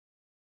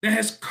 that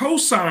has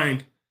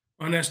co-signed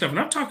on that stuff. And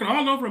I'm talking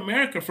all over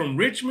America, from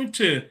Richmond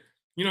to,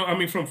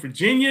 from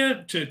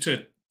Virginia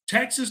to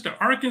Texas to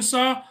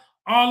Arkansas,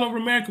 all over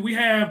America. We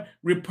have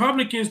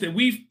Republicans that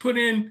we've put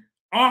in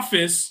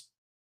office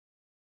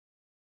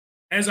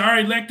as our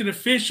elected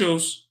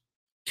officials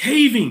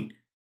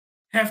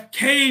have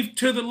caved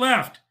to the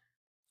left.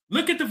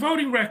 Look at the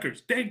voting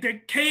records.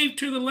 They caved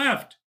to the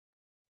left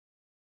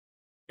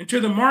and to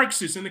the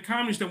Marxists and the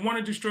communists that want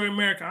to destroy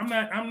America.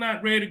 I'm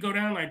not ready to go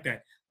down like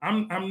that.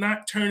 I'm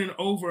not turning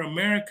over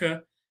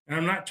America, and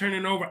I'm not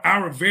turning over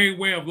our very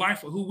way of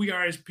life, of who we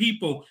are as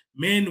people,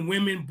 men,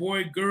 women,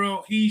 boy,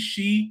 girl, he,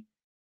 she,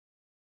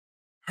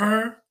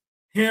 her,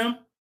 him.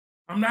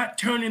 I'm not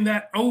turning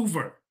that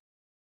over.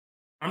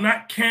 I'm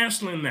not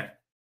canceling that.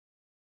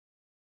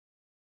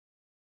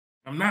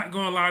 I'm not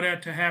going to allow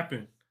that to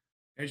happen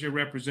as your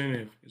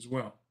representative as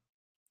well.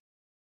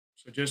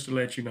 So just to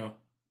let you know,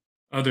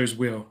 others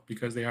will,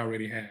 because they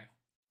already have.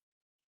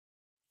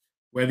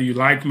 Whether you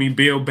like me,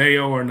 Bill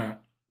Bayo, or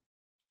not,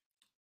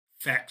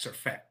 facts are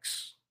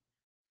facts.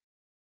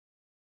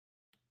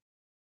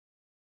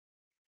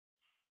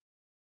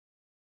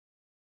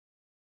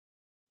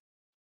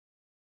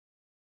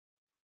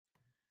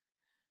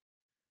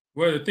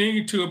 Well, the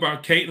thing too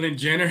about Caitlyn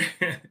Jenner,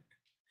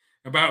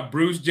 about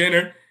Bruce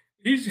Jenner,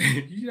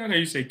 I know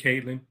you say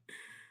Caitlyn.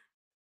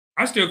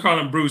 I still call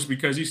him Bruce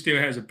because he still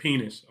has a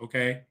penis,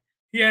 okay?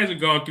 He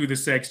hasn't gone through the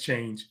sex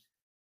change.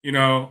 You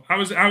know, I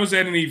was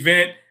at an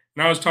event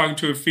and I was talking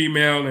to a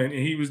female and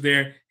he was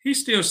there. He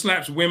still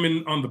slaps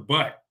women on the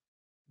butt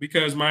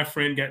because my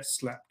friend got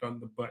slapped on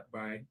the butt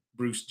by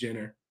Bruce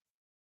Jenner.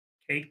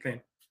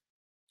 Caitlyn.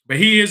 But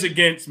he is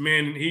against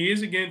men. He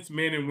is against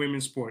men and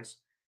women's sports.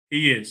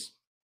 He is.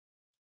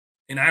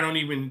 And I don't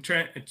even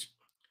try.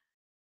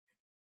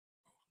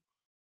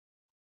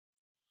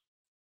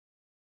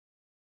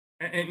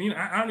 And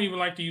I don't even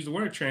like to use the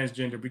word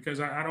transgender because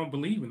I don't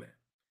believe in that.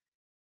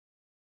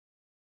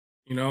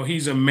 You know,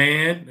 he's a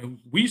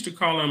man. We used to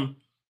call him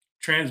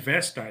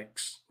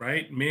transvestites,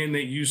 right? Men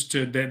that used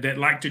to that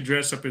like to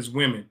dress up as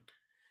women.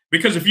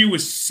 Because if you were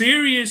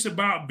serious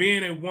about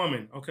being a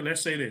woman, okay,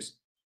 let's say this.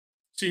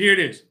 See, here it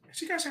is.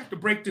 So you guys have to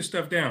break this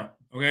stuff down,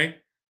 okay?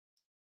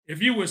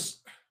 If you was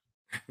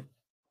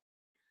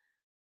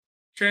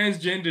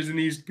transgenders and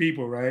these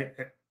people, right?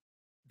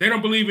 They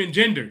don't believe in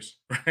genders,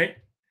 right?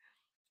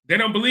 They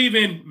don't believe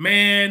in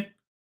man,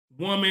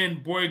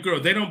 woman, boy,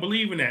 girl. They don't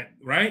believe in that,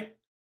 right?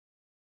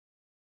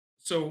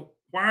 So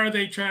why are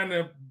they trying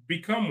to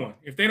become one?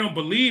 If they don't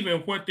believe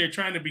in what they're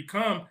trying to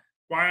become,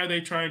 why are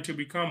they trying to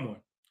become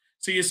one?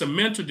 See, it's a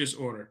mental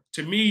disorder.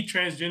 To me,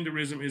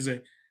 transgenderism is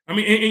and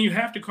you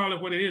have to call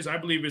it what it is. I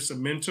believe it's a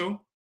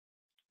mental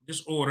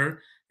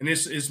disorder and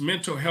it's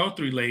mental health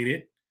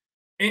related.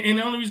 And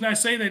the only reason I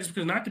say that is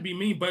because, not to be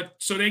mean, but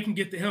so they can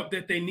get the help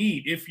that they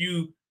need. If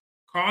you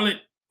call it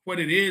what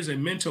it is, a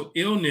mental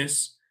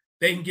illness,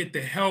 they can get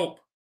the help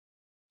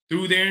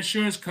through their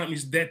insurance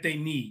companies that they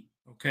need,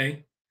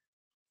 okay?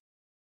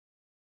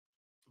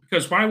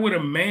 Because why would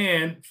a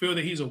man feel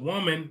that he's a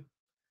woman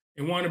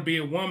and want to be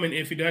a woman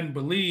if he doesn't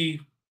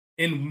believe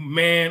in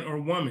man or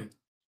woman?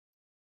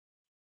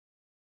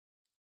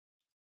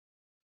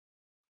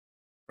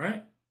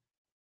 Right?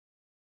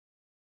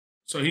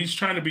 So he's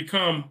trying to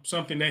become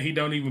something that he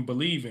don't even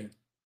believe in.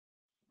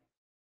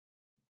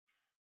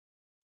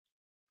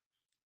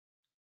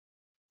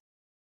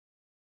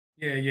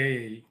 Yeah.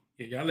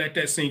 Y'all let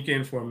that sink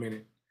in for a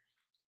minute.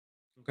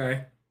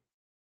 Okay.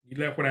 You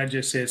let what I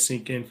just said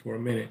sink in for a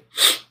minute.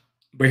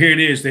 But here it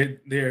is.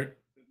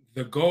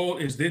 The goal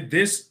is that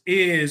this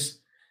is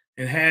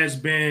and has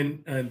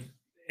been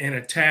an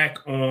attack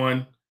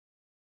on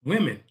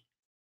women.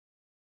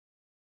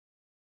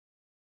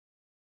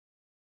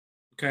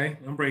 Okay,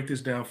 I'm gonna break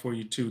this down for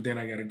you too. Then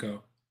I gotta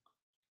go.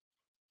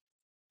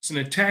 It's an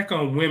attack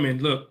on women.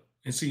 Look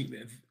and see.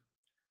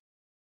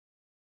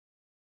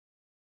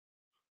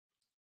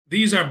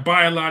 These are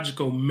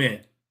biological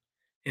men,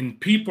 and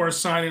people are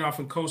signing off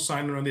and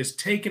co-signing on this,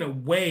 taking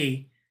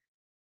away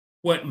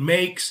what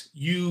makes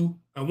you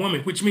a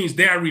woman, which means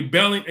they are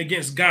rebelling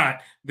against God.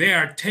 They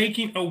are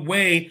taking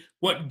away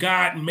what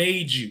God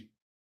made you.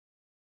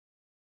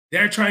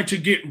 They're trying to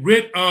get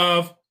rid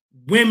of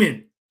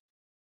women.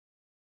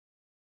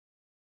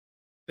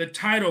 The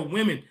title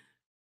women.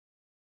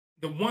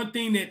 The one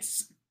thing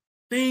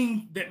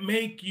that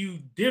make you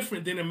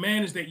different than a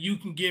man is that you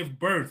can give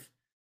birth.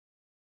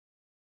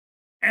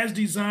 As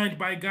designed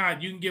by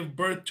God, you can give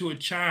birth to a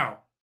child.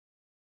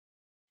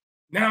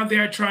 Now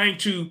they're trying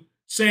to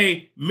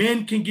say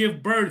men can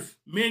give birth,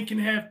 men can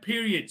have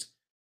periods,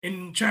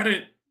 and try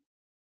to.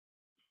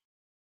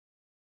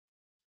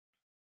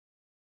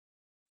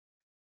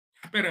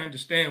 I better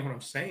understand what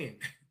I'm saying.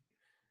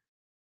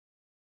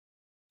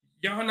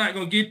 Y'all not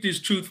gonna get this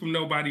truth from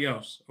nobody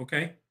else,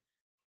 okay?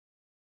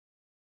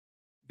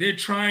 They're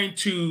trying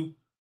to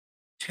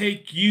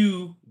take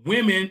you,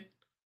 women,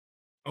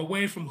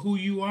 away from who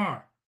you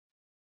are.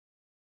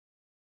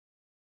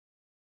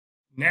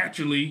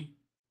 Naturally,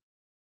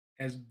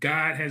 as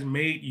God has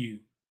made you.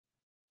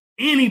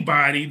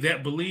 Anybody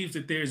that believes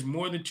that there's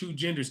more than two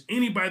genders,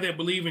 anybody that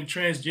believes in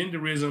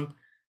transgenderism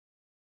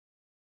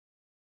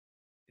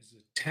is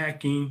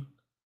attacking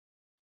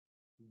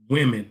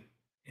women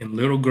and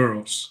little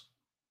girls.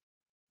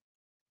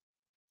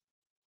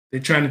 They're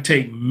trying to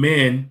take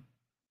men,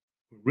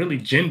 really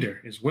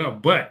gender as well.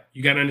 But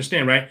you got to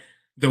understand, right?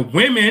 The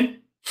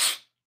women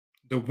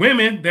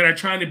that are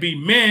trying to be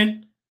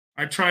men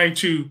are trying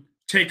to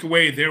take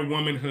away their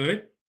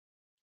womanhood,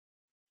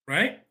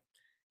 right?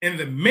 And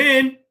the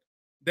men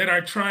that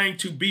are trying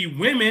to be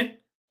women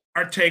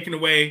are taking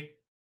away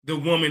the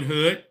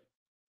womanhood,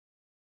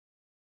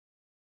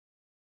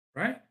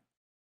 right?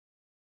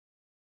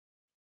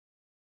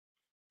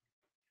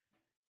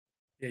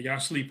 Yeah, y'all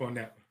sleep on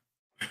that one.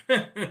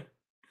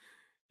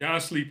 Y'all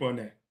sleep on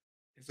that.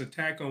 It's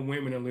attack on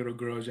women and little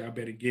girls. Y'all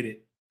better get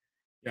it.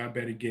 Y'all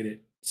better get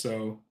it.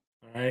 So,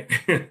 all right.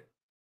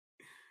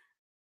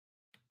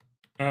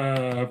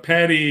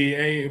 Patty,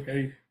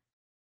 hey,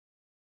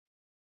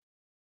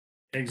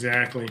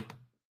 exactly.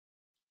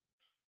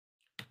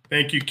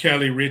 Thank you,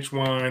 Kelly, Rich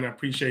Wine. I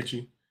appreciate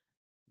you.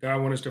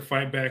 God want us to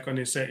fight back on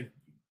this.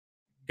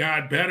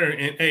 God better,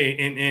 and hey,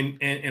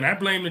 and I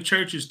blame the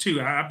churches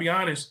too. I'll be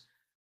honest.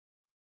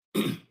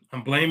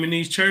 I'm blaming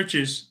these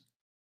churches.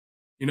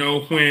 You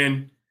know,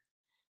 when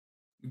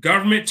the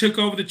government took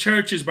over the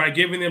churches by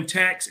giving them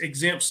tax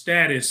exempt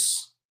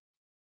status,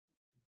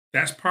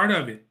 that's part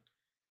of it.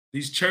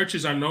 These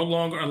churches are no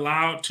longer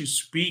allowed to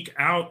speak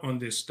out on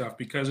this stuff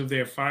because of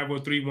their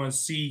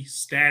 503(c)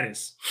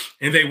 status.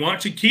 And they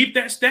want to keep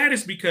that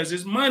status because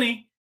it's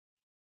money.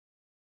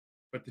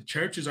 But the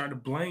churches are to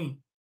blame.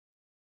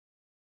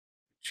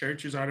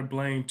 Churches are to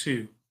blame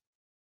too.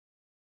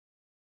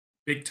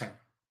 Big time.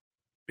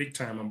 Big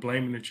time. I'm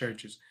blaming the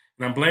churches.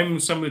 And I'm blaming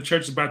some of the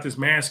churches about this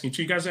masking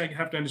too. You guys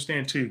have to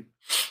understand too.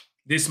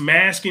 This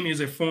masking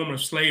is a form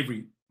of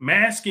slavery.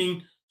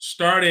 Masking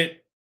started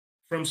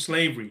from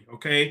slavery,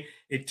 okay?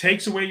 It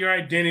takes away your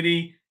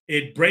identity.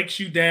 It breaks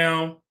you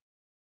down.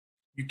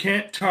 You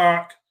can't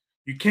talk.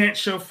 You can't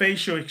show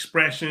facial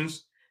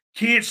expressions.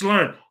 Kids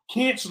learn.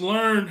 Kids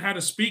learn how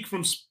to speak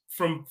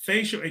from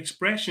facial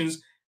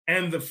expressions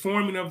and the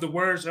forming of the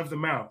words of the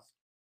mouth.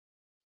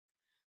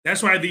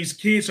 That's why these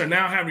kids are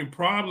now having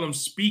problems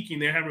speaking.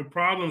 They're having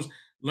problems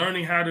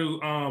learning how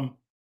to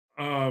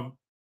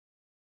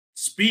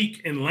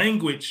speak in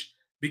language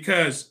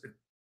because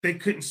they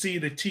couldn't see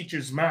the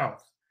teacher's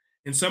mouth.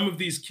 And some of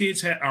these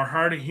kids are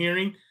hard of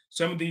hearing.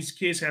 Some of these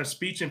kids have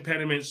speech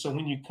impediments. So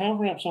when you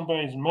cover up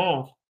somebody's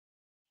mouth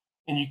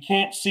and you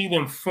can't see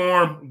them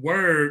form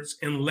words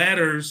and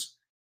letters,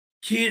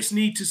 kids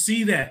need to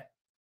see that.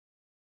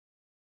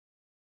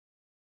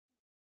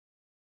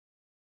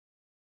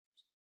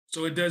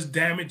 So it does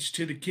damage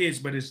to the kids,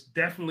 but it's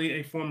definitely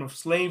a form of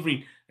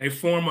slavery, a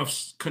form of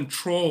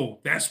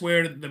control. That's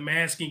where the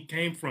masking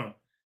came from.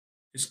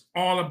 It's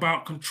all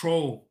about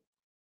control.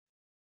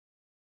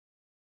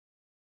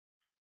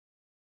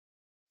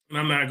 And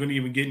I'm not going to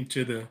even get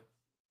into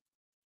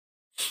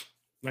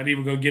not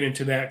even going to get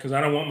into that because I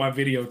don't want my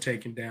video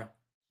taken down.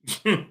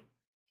 All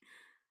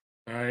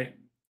right.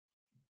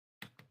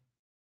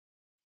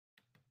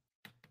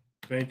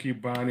 Thank you,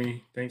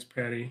 Bonnie. Thanks,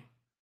 Patty.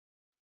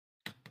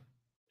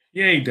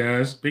 Yeah, he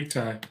does. Big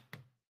time.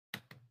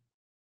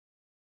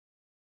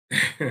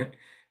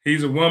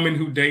 He's a woman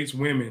who dates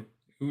women.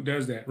 Who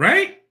does that?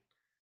 Right?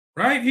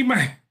 Right? He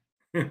might.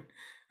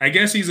 I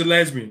guess he's a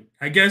lesbian.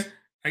 I guess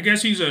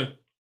he's a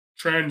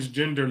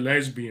transgender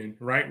lesbian,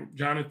 right,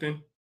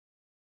 Jonathan?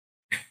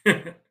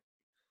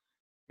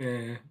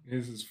 Yeah,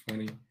 this is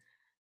funny.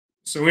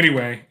 So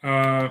anyway,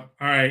 all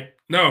right.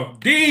 No,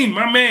 Dean,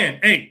 my man.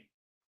 Hey,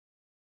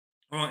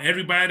 I want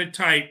everybody to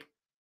type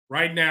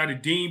right now to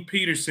Dean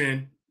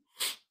Peterson.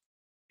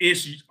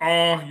 It's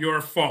all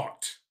your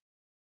fault.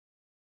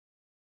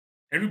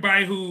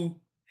 Everybody who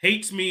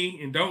hates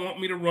me and don't want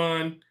me to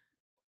run,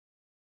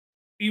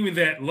 even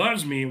that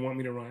loves me and want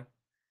me to run,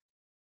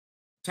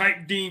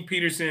 type Dean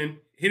Peterson,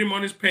 hit him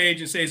on his page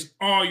and say it's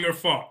all your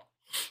fault.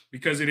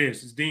 Because it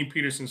is. It's Dean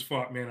Peterson's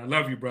fault, man. I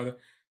love you, brother.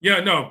 Yeah,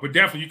 no, but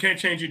definitely you can't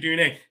change your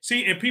DNA.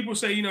 See, and people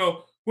say,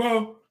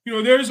 well,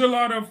 there's a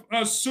lot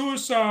of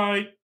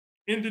suicide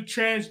in the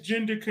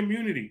transgender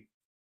community.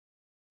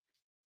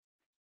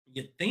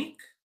 You think?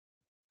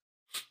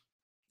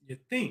 You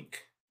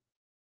think?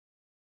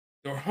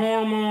 The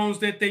hormones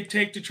that they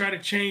take to try to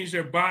change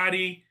their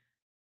body,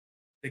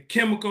 the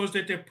chemicals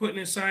that they're putting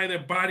inside their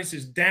bodies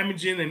is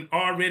damaging an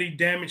already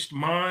damaged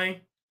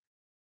mind.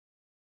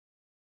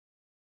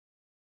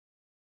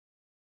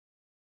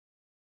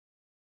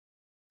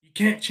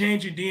 You can't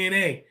change your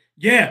DNA.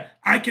 Yeah,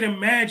 I can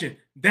imagine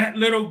that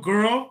little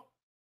girl,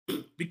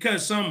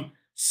 because some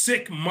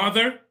sick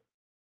mother,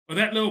 or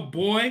that little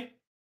boy,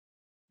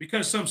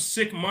 because some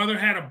sick mother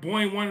had a boy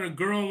and wanted a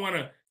girl and want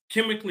to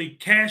chemically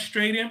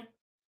castrate him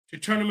to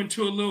turn him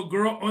into a little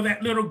girl, or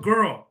that little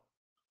girl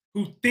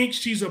who thinks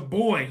she's a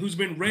boy, who's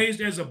been raised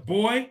as a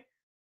boy,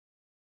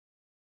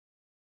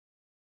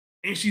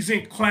 and she's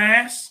in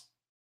class,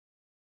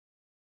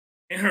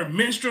 and her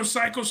menstrual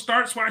cycle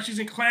starts while she's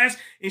in class,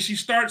 and she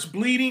starts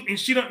bleeding, and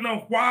she don't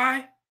know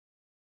why.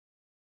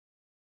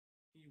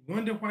 You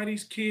wonder why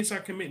these kids are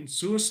committing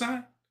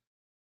suicide?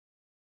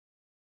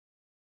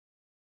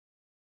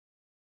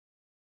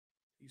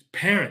 These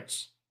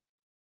parents.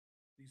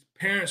 These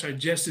parents are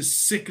just as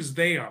sick as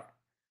they are.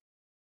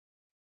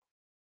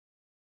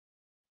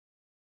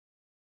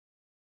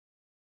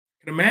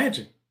 I can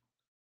imagine.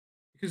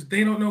 Because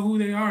they don't know who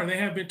they are. They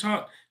have been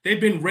taught,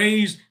 they've been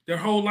raised their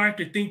whole life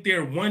to think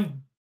they're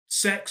one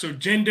sex or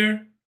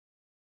gender,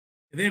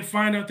 and then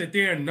find out that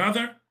they're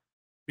another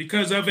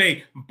because of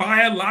a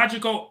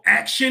biological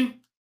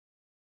action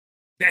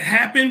that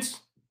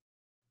happens,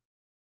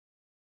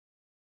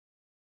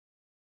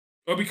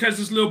 or because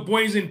this little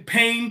boy's in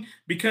pain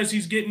because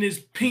he's getting his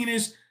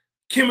penis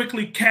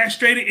chemically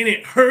castrated and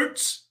it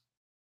hurts.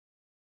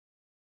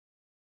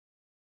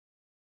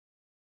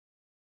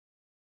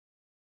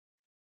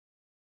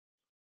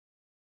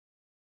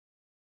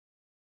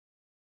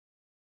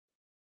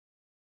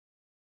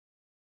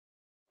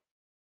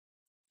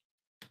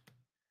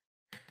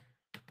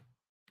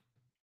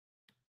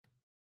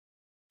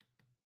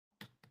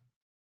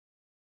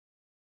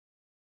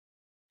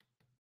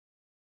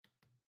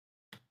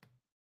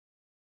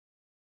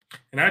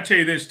 And I'll tell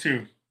you this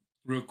too,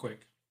 real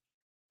quick.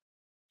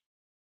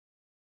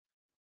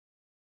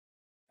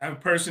 I have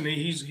a person that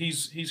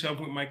he's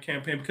helping with my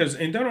campaign because,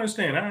 and don't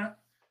understand,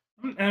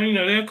 you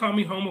know, they'll call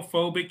me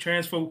homophobic,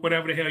 transphobic,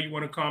 whatever the hell you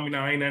want to call me.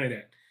 Now, I ain't none of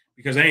that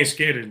because I ain't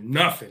scared of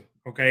nothing.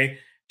 Okay,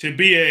 to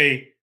be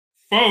a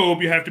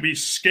phobe, you have to be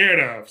scared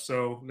of.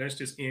 So let's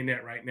just end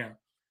that right now.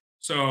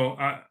 So,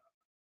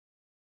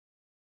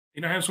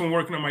 you know, I have someone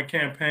working on my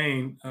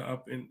campaign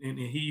up, and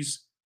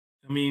he's,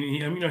 I mean,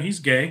 you know, he's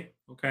gay.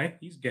 Okay,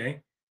 he's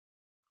gay.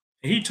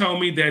 And he told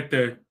me that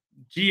the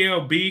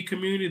GLB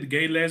community, the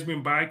gay,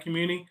 lesbian, bi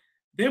community,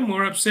 they're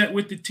more upset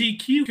with the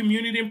TQ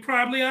community than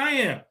probably I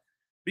am.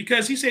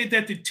 Because he said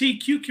that the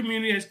TQ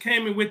community has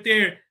came in with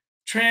their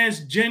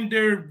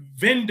transgender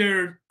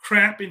vendor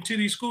crap into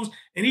these schools.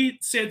 And he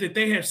said that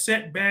they have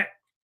set back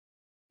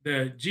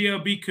the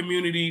GLB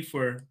community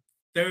for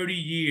 30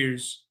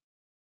 years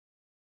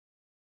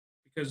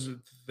because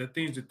of the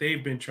things that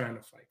they've been trying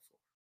to fight for.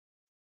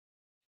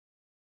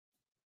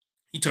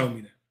 He told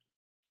me that.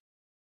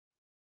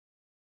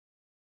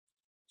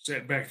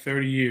 Set back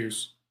 30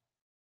 years.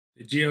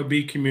 The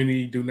GLB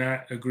community do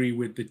not agree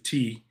with the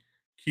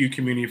TQ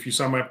community. If you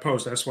saw my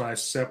post, that's why I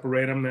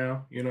separate them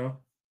now, you know.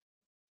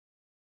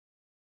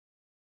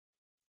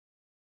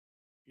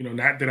 You know,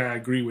 not that I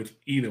agree with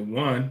either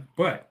one,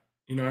 but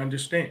you know, I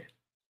understand.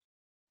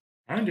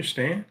 I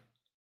understand.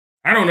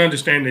 I don't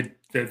understand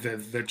the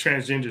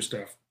transgender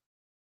stuff.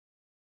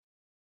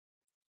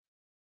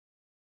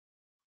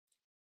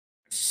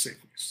 It's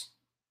sickness.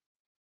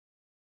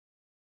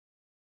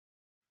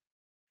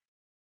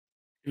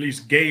 At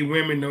least gay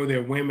women know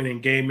they're women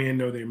and gay men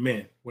know they're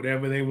men.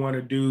 Whatever they want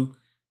to do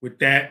with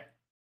that,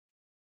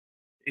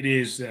 it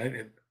is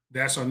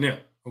that's on them.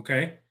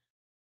 Okay.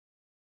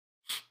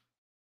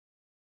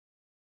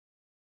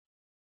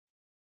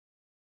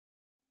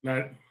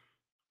 Not,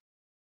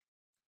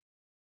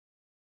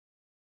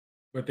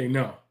 but they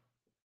know.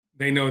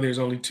 They know there's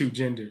only two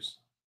genders.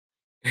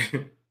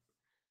 All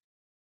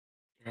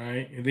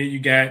right. And then you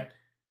got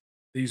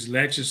these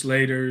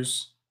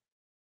legislators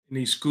and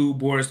these school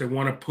boards that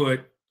want to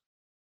put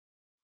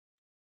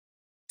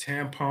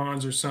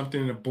tampons or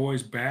something in a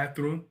boy's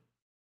bathroom.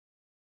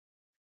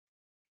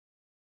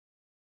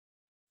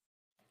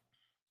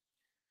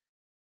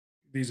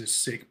 These are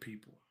sick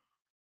people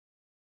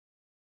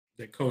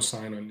that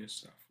co-sign on this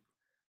stuff.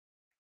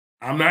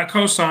 I'm not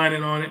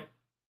co-signing on it.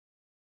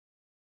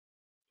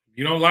 If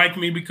you don't like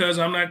me because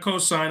I'm not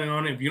co-signing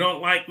on it, if you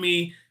don't like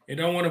me and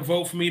don't want to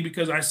vote for me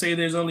because I say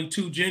there's only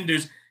two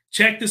genders,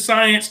 check the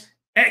science.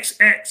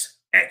 XX,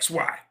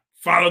 XY.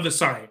 Follow the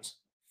science.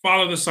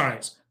 Follow the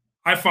science.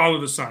 I follow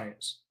the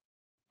science.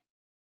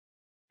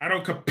 I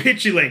don't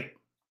capitulate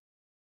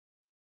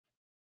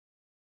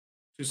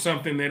to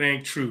something that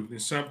ain't true, to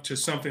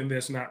something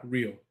that's not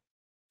real,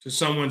 to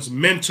someone's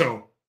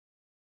mental.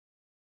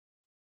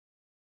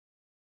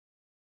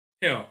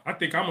 Hell, I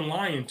think I'm a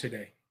lion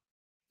today.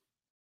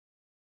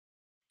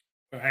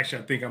 Well,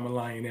 actually, I think I'm a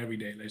lion every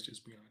day. Let's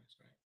just be honest,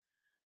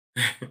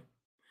 right?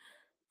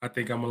 I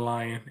think I'm a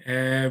lion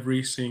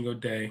every single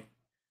day.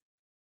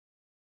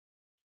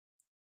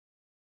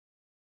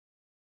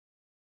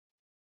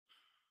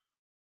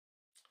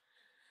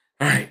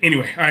 All right.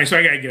 Anyway, all right. So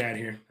I gotta get out of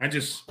here. I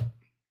just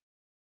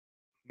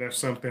left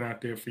something out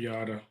there for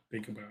y'all to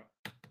think about.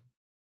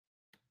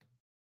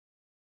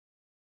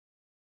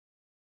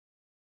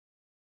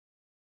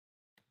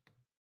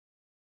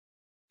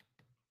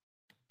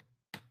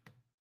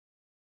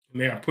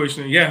 And they are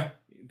pushing it. Yeah,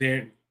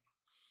 they're,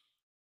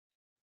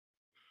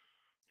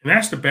 and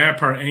that's the bad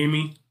part,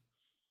 Amy.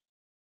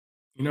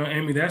 You know,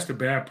 Amy, that's the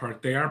bad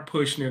part. They are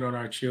pushing it on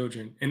our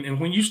children. And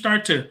when you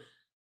start to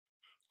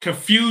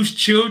confuse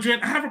children,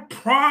 I have a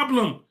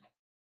problem,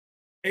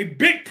 a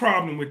big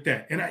problem with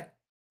that. And I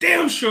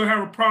damn sure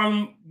have a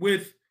problem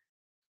with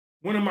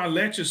one of my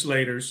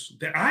legislators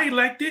that I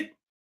elected.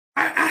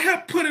 I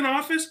helped put in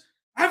office.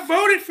 I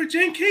voted for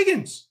Jen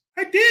Kiggins.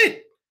 I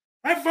did.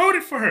 I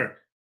voted for her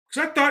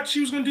because I thought she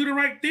was going to do the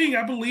right thing.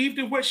 I believed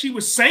in what she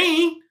was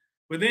saying,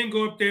 but then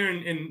go up there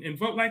and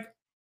vote like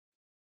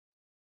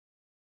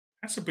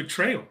that's a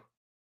betrayal.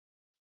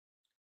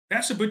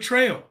 That's a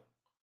betrayal.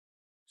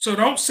 So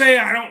don't say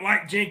I don't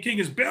like Jen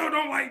Kiggins. Bill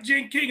don't like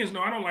Jen Kiggins.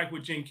 No, I don't like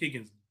what Jen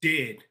Kiggins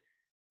did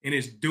and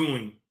is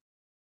doing.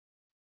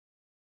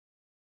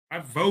 I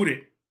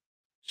voted.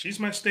 She's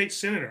my state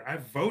senator. I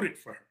voted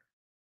for her.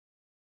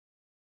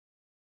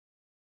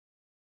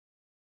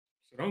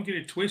 So don't get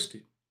it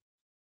twisted.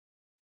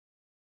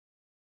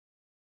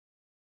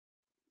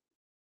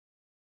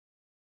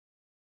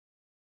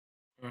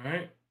 All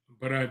right.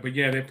 But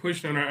yeah, they're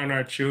pushing on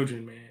our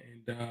children, man.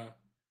 And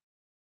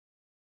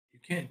you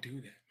can't do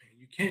that, man.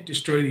 You can't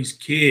destroy these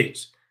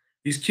kids.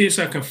 These kids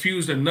are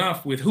confused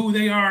enough with who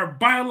they are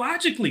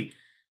biologically.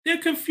 They're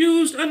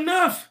confused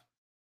enough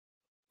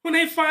when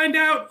they find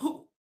out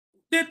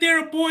that they're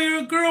a boy or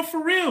a girl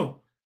for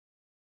real.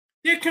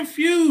 They're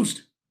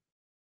confused.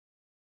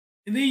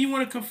 And then you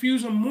want to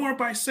confuse them more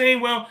by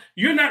saying, well,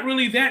 you're not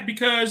really that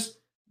because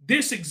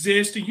this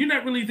exists, and you're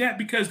not really that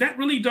because that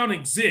really don't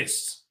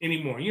exist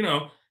anymore.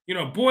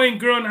 Boy and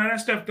girl, now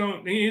that stuff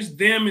don't, it's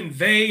them and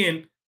they,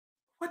 and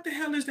what the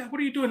hell is that? What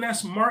are you doing?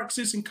 That's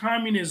Marxist and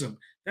communism.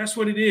 That's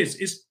what it is.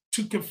 It's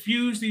to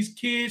confuse these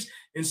kids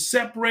and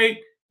separate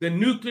the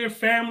nuclear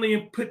family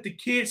and put the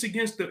kids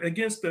against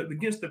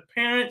the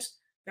parents.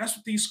 That's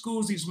what these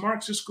schools, these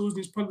Marxist schools,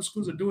 these public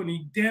schools are doing. And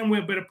you damn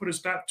well better put a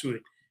stop to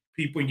it,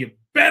 people. And you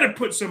better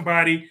put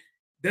somebody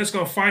that's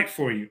gonna fight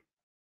for you,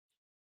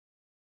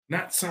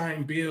 not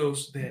sign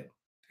bills that.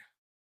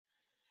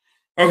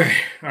 Okay,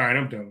 all right,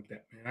 I'm done with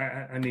that,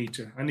 man. I need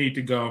to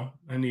go.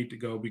 I need to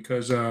go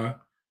because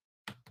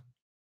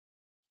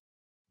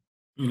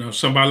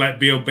somebody like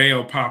Bill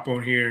Bale pop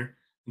on here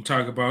and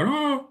talk about,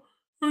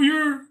 oh,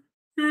 you're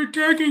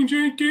attacking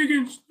Jen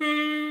Kiggins.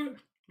 Man,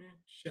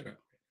 shut up.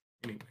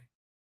 Anyway,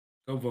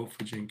 go vote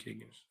for Jen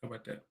Kiggins. How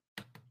about that?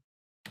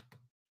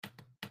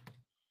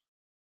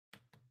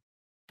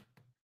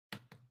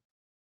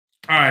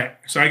 All right,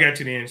 so I got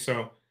to the end.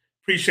 So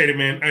appreciate it,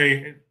 man.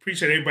 I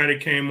appreciate everybody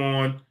that came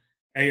on.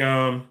 Hey,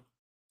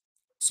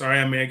 sorry,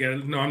 I may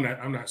get. No, I'm not.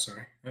 I'm not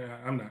sorry.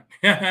 I'm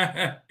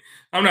not.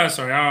 I'm not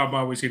sorry. I'm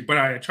always here, but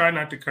I try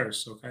not to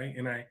curse. Okay,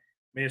 and I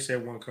may have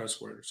said one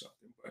cuss word or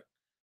something, but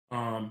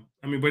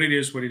I mean, but it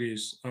is what it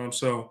is.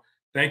 So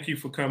thank you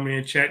for coming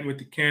in, chatting with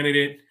the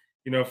candidate.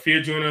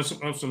 Fear joining us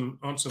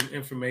on some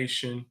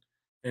information,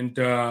 and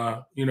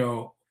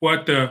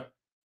what the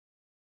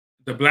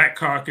Black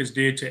Caucus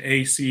did to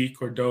AC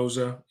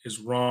Cardoza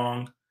is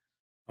wrong.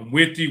 I'm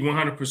with you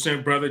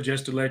 100%, brother.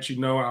 Just to let you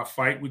know, I'll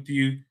fight with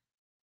you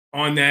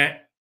on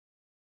that.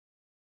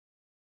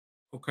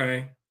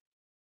 Okay,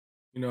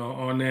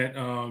 on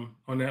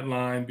that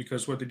line,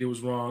 because what they did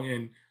was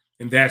wrong,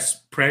 and that's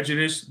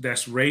prejudice.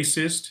 That's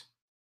racist.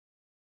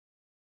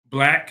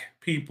 Black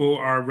people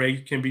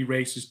can be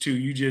racist too.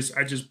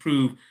 I just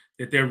proved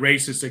that they're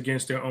racist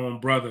against their own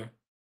brother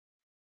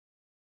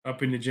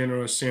up in the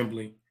General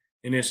Assembly,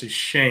 and it's a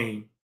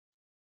shame.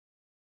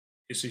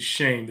 It's a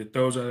shame that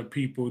those are the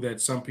people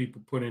that some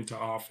people put into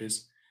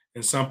office,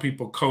 and some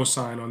people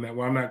co-sign on that.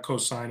 Well, I'm not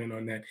co-signing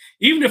on that.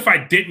 Even if I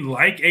didn't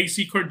like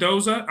AC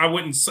Cardoza, I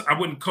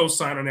wouldn't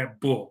co-sign on that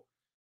bull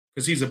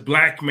because he's a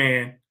black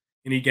man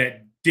and he got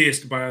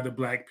dissed by other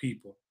black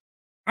people.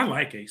 I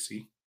like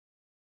AC.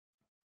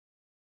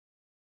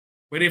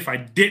 But if I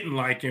didn't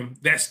like him,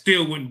 that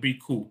still wouldn't be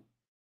cool.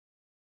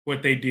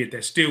 What they did,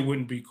 that still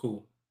wouldn't be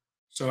cool.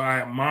 So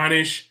I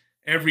admonish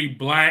every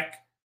black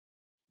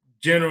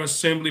General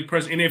Assembly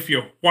person. And if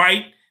you're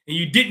white and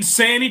you didn't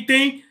say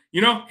anything,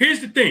 here's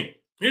the thing.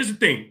 Here's the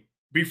thing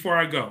before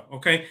I go,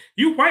 okay?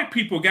 You white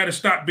people got to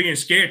stop being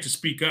scared to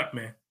speak up,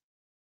 man.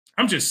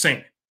 I'm just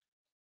saying.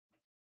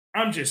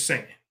 I'm just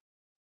saying.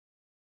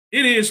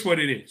 It is what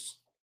it is.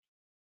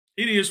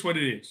 It is what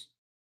it is.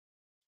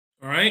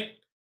 All right?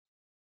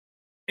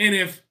 And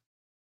if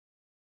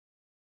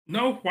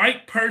no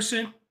white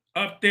person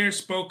up there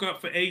spoke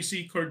up for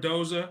AC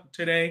Cardoza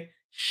today,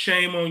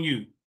 shame on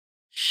you.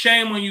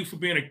 Shame on you for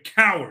being a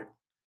coward.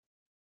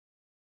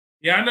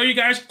 Yeah, I know you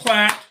guys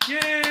clapped.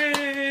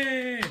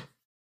 Yay!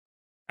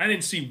 I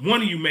didn't see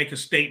one of you make a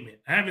statement.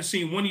 I haven't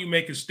seen one of you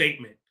make a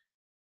statement.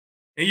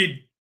 And you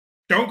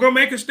don't go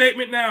make a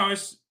statement now.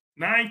 It's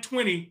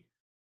 9:20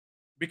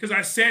 because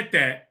I said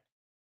that.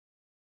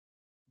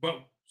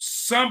 But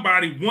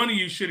one of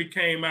you should have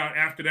came out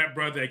after that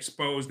brother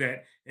exposed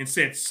that and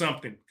said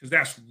something, because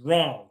that's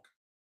wrong.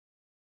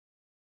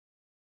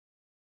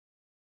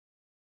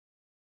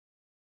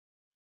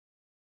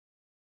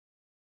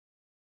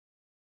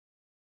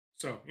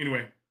 So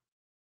anyway,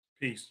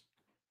 peace.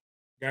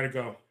 Gotta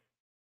go.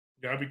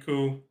 Gotta be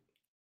cool.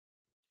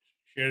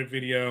 Share the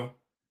video.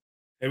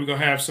 And we're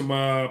gonna have some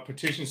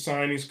petition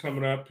signings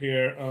coming up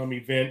here.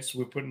 Events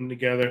we're putting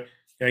together.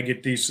 Gotta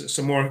get these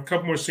a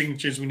couple more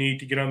signatures we need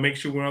to get on. Make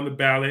sure we're on the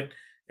ballot.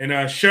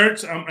 And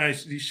shirts.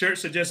 These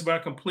shirts are just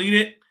about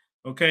completed.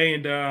 Okay,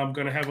 and I'm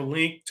gonna have a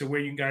link to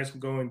where you guys can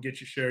go and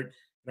get your shirt.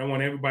 And I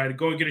want everybody to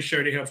go and get a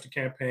shirt. It helps the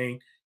campaign.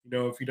 You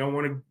know, if you don't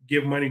want to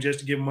give money just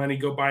to give money,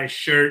 go buy a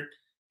shirt.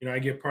 You know, I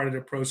get part of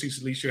the proceeds.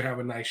 At least you'll have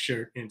a nice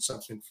shirt and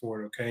something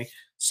for it. Okay,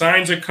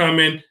 signs are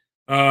coming.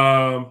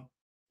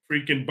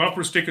 Freaking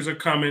bumper stickers are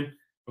coming.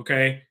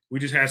 Okay. We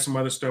just had some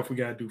other stuff we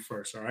got to do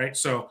first. All right.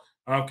 So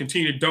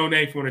continue to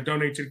donate. If you want to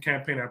donate to the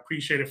campaign, I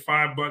appreciate it.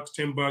 $5,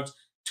 $10,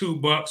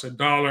 $2,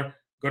 $1.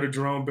 Go to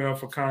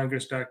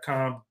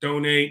JeromeBellForCongress.com,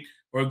 donate,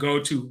 or go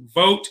to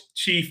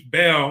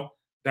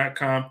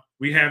VoteChiefBell.com.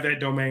 We have that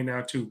domain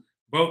now too.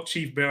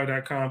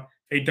 VoteChiefBell.com.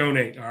 Hey,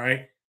 donate. All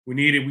right. We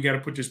need it. We got to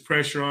put this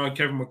pressure on.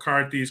 Kevin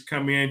McCarthy has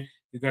come in.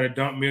 He's got to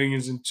dump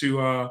millions into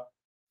her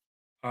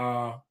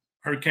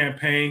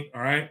campaign.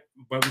 All right.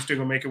 But we're still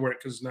going to make it work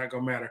because it's not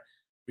going to matter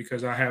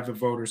because I have the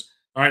voters.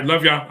 All right.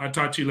 Love y'all. I'll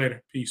talk to you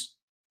later. Peace.